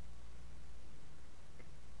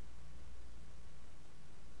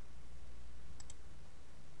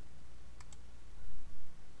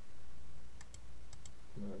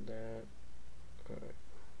 Not that.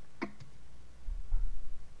 Alright.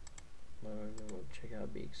 We'll check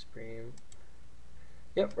out Beak Supreme.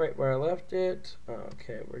 Yep, right where I left it.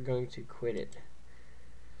 Okay, we're going to quit it.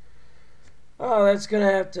 Oh, that's going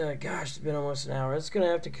to have to, gosh, it's been almost an hour. It's going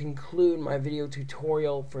to have to conclude my video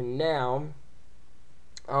tutorial for now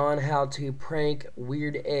on how to prank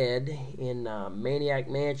Weird Ed in Maniac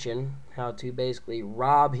Mansion. How to basically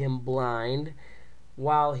rob him blind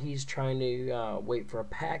while he's trying to wait for a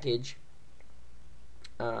package,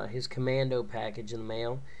 his commando package in the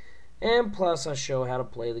mail. And plus I show how to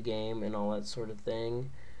play the game and all that sort of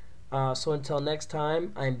thing. So until next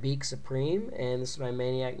time, I'm Beak Supreme, and this is my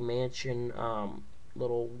Maniac Mansion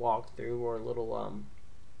little walkthrough or little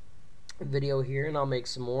video here, and I'll make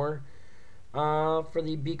some more for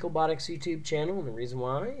the Beaklebotics YouTube channel. And the reason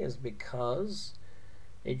why is because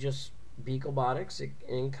Beaklebotics, it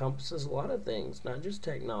encompasses a lot of things, not just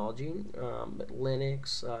technology, but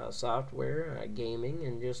Linux, software, gaming,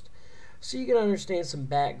 and just so you can understand some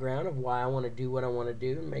background of why I want to do what I want to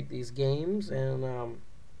do and make these games and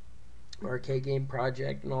arcade game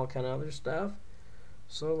project and all kind of other stuff.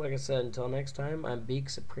 So like I said, until next time, I'm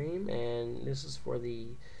Beak Supreme, and this is for the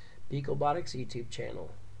Beaklebotics YouTube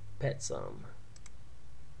channel. Pet some.